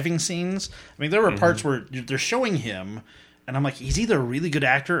the driving scenes. I mean, there were parts where they're showing him, and I'm like, he's either a really good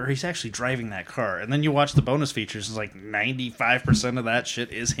actor or he's actually driving that car. And then you watch the bonus features, it's like 95% of that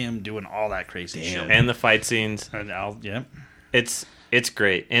shit is him doing all that crazy shit. and the fight scenes. And It's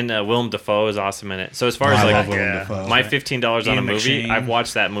great. And Willem Dafoe is awesome in it. So as far as I like love Willem yeah. Dafoe. my $15 on a Ian movie, McShane. I've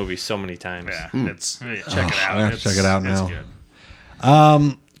watched that movie so many times. yeah, check it out. I have to check it out It's now.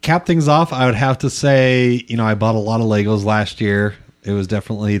 good. Cap things off, I would have to say, I bought a lot of Legos last year. It was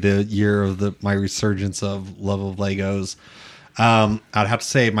definitely the year of my resurgence of love of Legos. I'd have to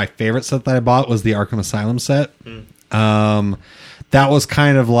say my favorite set that I bought was the Arkham Asylum set. That was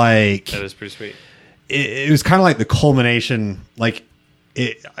kind of like That is pretty sweet. it was kind of like the culmination. Like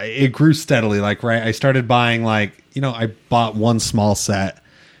it grew steadily. Like I started buying I bought one small set,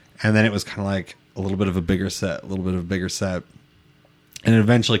 and then it was kind of like a little bit of a bigger set, and it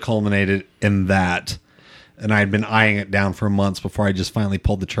eventually culminated in that. And I'd been eyeing it down for months before I just finally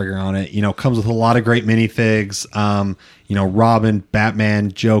pulled the trigger on it. Comes with a lot of great minifigs. Robin,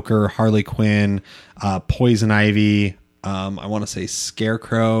 Batman, Joker, Harley Quinn, Poison Ivy. I want to say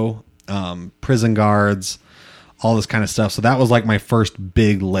Scarecrow, prison guards, all this kind of stuff. So that was like my first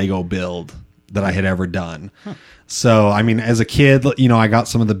big Lego build that I had ever done. So, I mean, as a kid, I got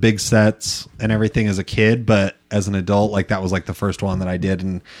some of the big sets and everything as a kid, but as an adult, that was the first one that I did.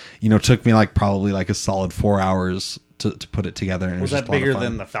 And, took me probably a solid 4 hours to put it together. And Was it was that bigger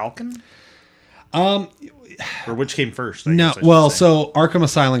than the Falcon? Or which came first? I No, guess I should well, say. so Arkham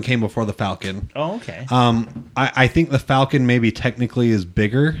Asylum came before the Falcon. Oh, okay. I think the Falcon maybe technically is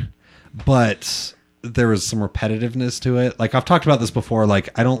bigger, but there was some repetitiveness to it. I've talked about this before.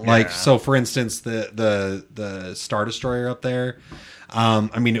 I don't like. So, for instance, the Star Destroyer up there.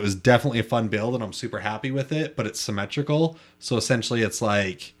 I mean, it was definitely a fun build, and I'm super happy with it. But it's symmetrical, so essentially, it's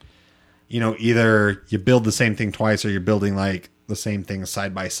either you build the same thing twice, or you're building the same thing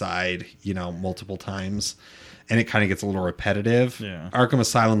side by side, multiple times. And it kind of gets a little repetitive. Yeah. Arkham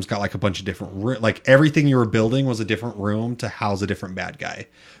Asylum's got a bunch of different, everything you were building was a different room to house a different bad guy.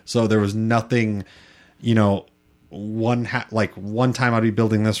 So there was nothing, one time I'd be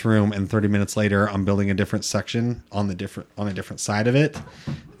building this room, and 30 minutes later I'm building a different section on a different side of it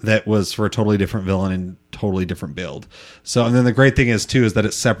that was for a totally different villain and totally different build. So, and then the great thing is that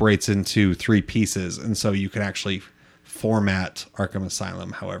it separates into 3 pieces, and so you can actually format Arkham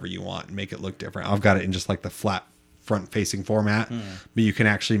Asylum however you want and make it look different. I've got it in just the flat front facing format, but you can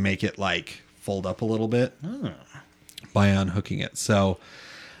actually make it fold up a little bit by unhooking it. So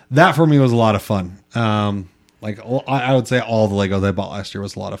that for me was a lot of fun. I would say all the Legos I bought last year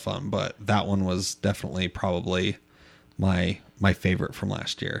was a lot of fun, but that one was definitely probably my favorite from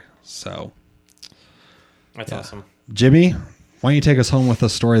last year. So That's awesome. Jimmy, why don't you take us home with a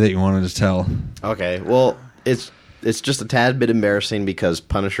story that you wanted to tell? Okay, well, it's just a tad bit embarrassing because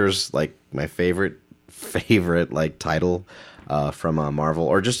Punisher's my favorite title from Marvel,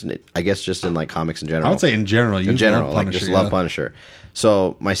 or just I guess just in comics in general. I would say in general. You in general, love Punisher, just love Punisher.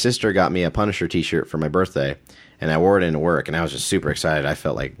 So my sister got me a Punisher T-shirt for my birthday, and I wore it into work, and I was just super excited. I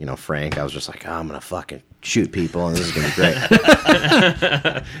felt like Frank. I was just like, oh, I'm gonna fucking shoot people, and this is gonna be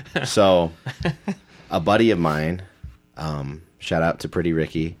great. So a buddy of mine, shout out to Pretty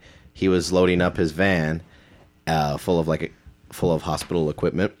Ricky, he was loading up his van full of hospital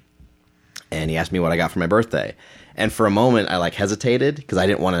equipment, and he asked me what I got for my birthday. And for a moment, I hesitated because I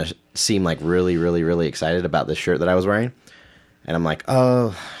didn't want to seem really, really, really excited about this shirt that I was wearing. And I'm like,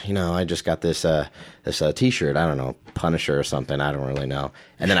 oh, I just got this T-shirt. I don't know, Punisher or something. I don't really know.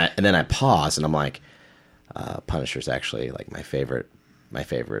 And then I pause, and I'm like, Punisher's actually my favorite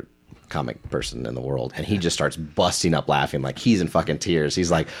comic person in the world. And he just starts busting up laughing, he's in fucking tears.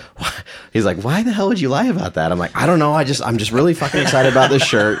 He's like, why the hell would you lie about that? I'm like, I don't know. I'm just really fucking excited about this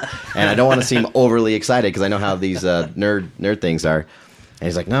shirt, and I don't want to seem overly excited because I know how these nerd things are. And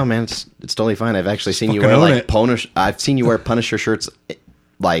he's like, no, man, it's totally fine. I've actually seen you wear Punisher. I've seen you wear Punisher shirts.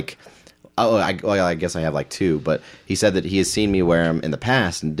 I guess I have 2, but he said that he has seen me wear them in the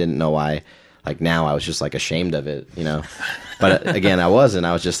past and didn't know why. Now I was just ashamed of it, But again, I wasn't.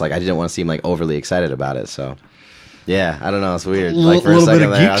 I was just I didn't want to seem overly excited about it. So yeah, I don't know. It's weird. For a little bit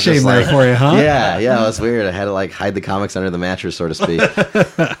of geek shame there for you, huh? Yeah, it was weird. I had to hide the comics under the mattress, so to speak.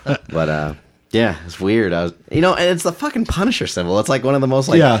 But yeah, it's weird. I was, and it's the fucking Punisher symbol. It's one of the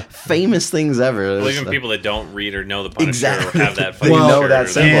most famous things ever. Well, even people that don't read or know the Punisher Exactly. have that They fucking know shirt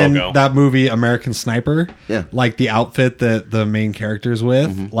that or In logo. that movie American Sniper, Yeah. the outfit that the main character's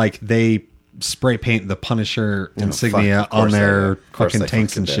with, they spray paint the Punisher insignia of course on they their do. Of course fucking they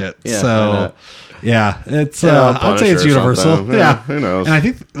tanks fucking and do. shit. Yeah, why So not? yeah, it's Yeah, I'd say it's Punisher or universal. something. Yeah, Who knows? And I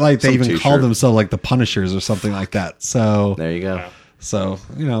think they Some even t-shirt. called themselves the Punishers or something like that. So There you go.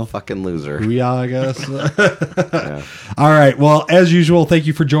 Fucking loser. Booyah, I guess. All right. Well, as usual, thank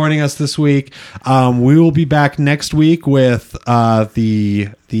you for joining us this week. We will be back next week with the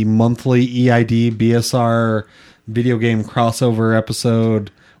monthly EID BSR video game crossover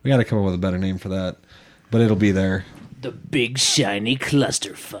episode. We got to come up with a better name for that, but it'll be there. The big shiny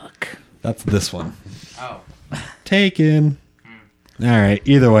clusterfuck. That's this one. Oh. Taken. All right.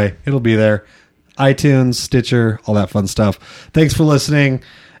 Either way, it'll be there. iTunes, Stitcher, all that fun stuff. Thanks for listening,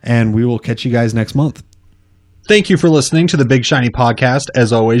 and we will catch you guys next month. Thank you for listening to the Big Shiny Podcast.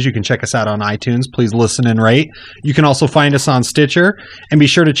 As always, you can check us out on iTunes. Please listen and rate. You can also find us on Stitcher. And be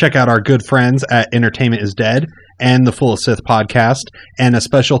sure to check out our good friends at Entertainment is Dead and the Full of Sith podcast. And a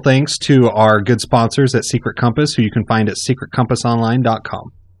special thanks to our good sponsors at Secret Compass, who you can find at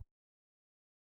secretcompassonline.com.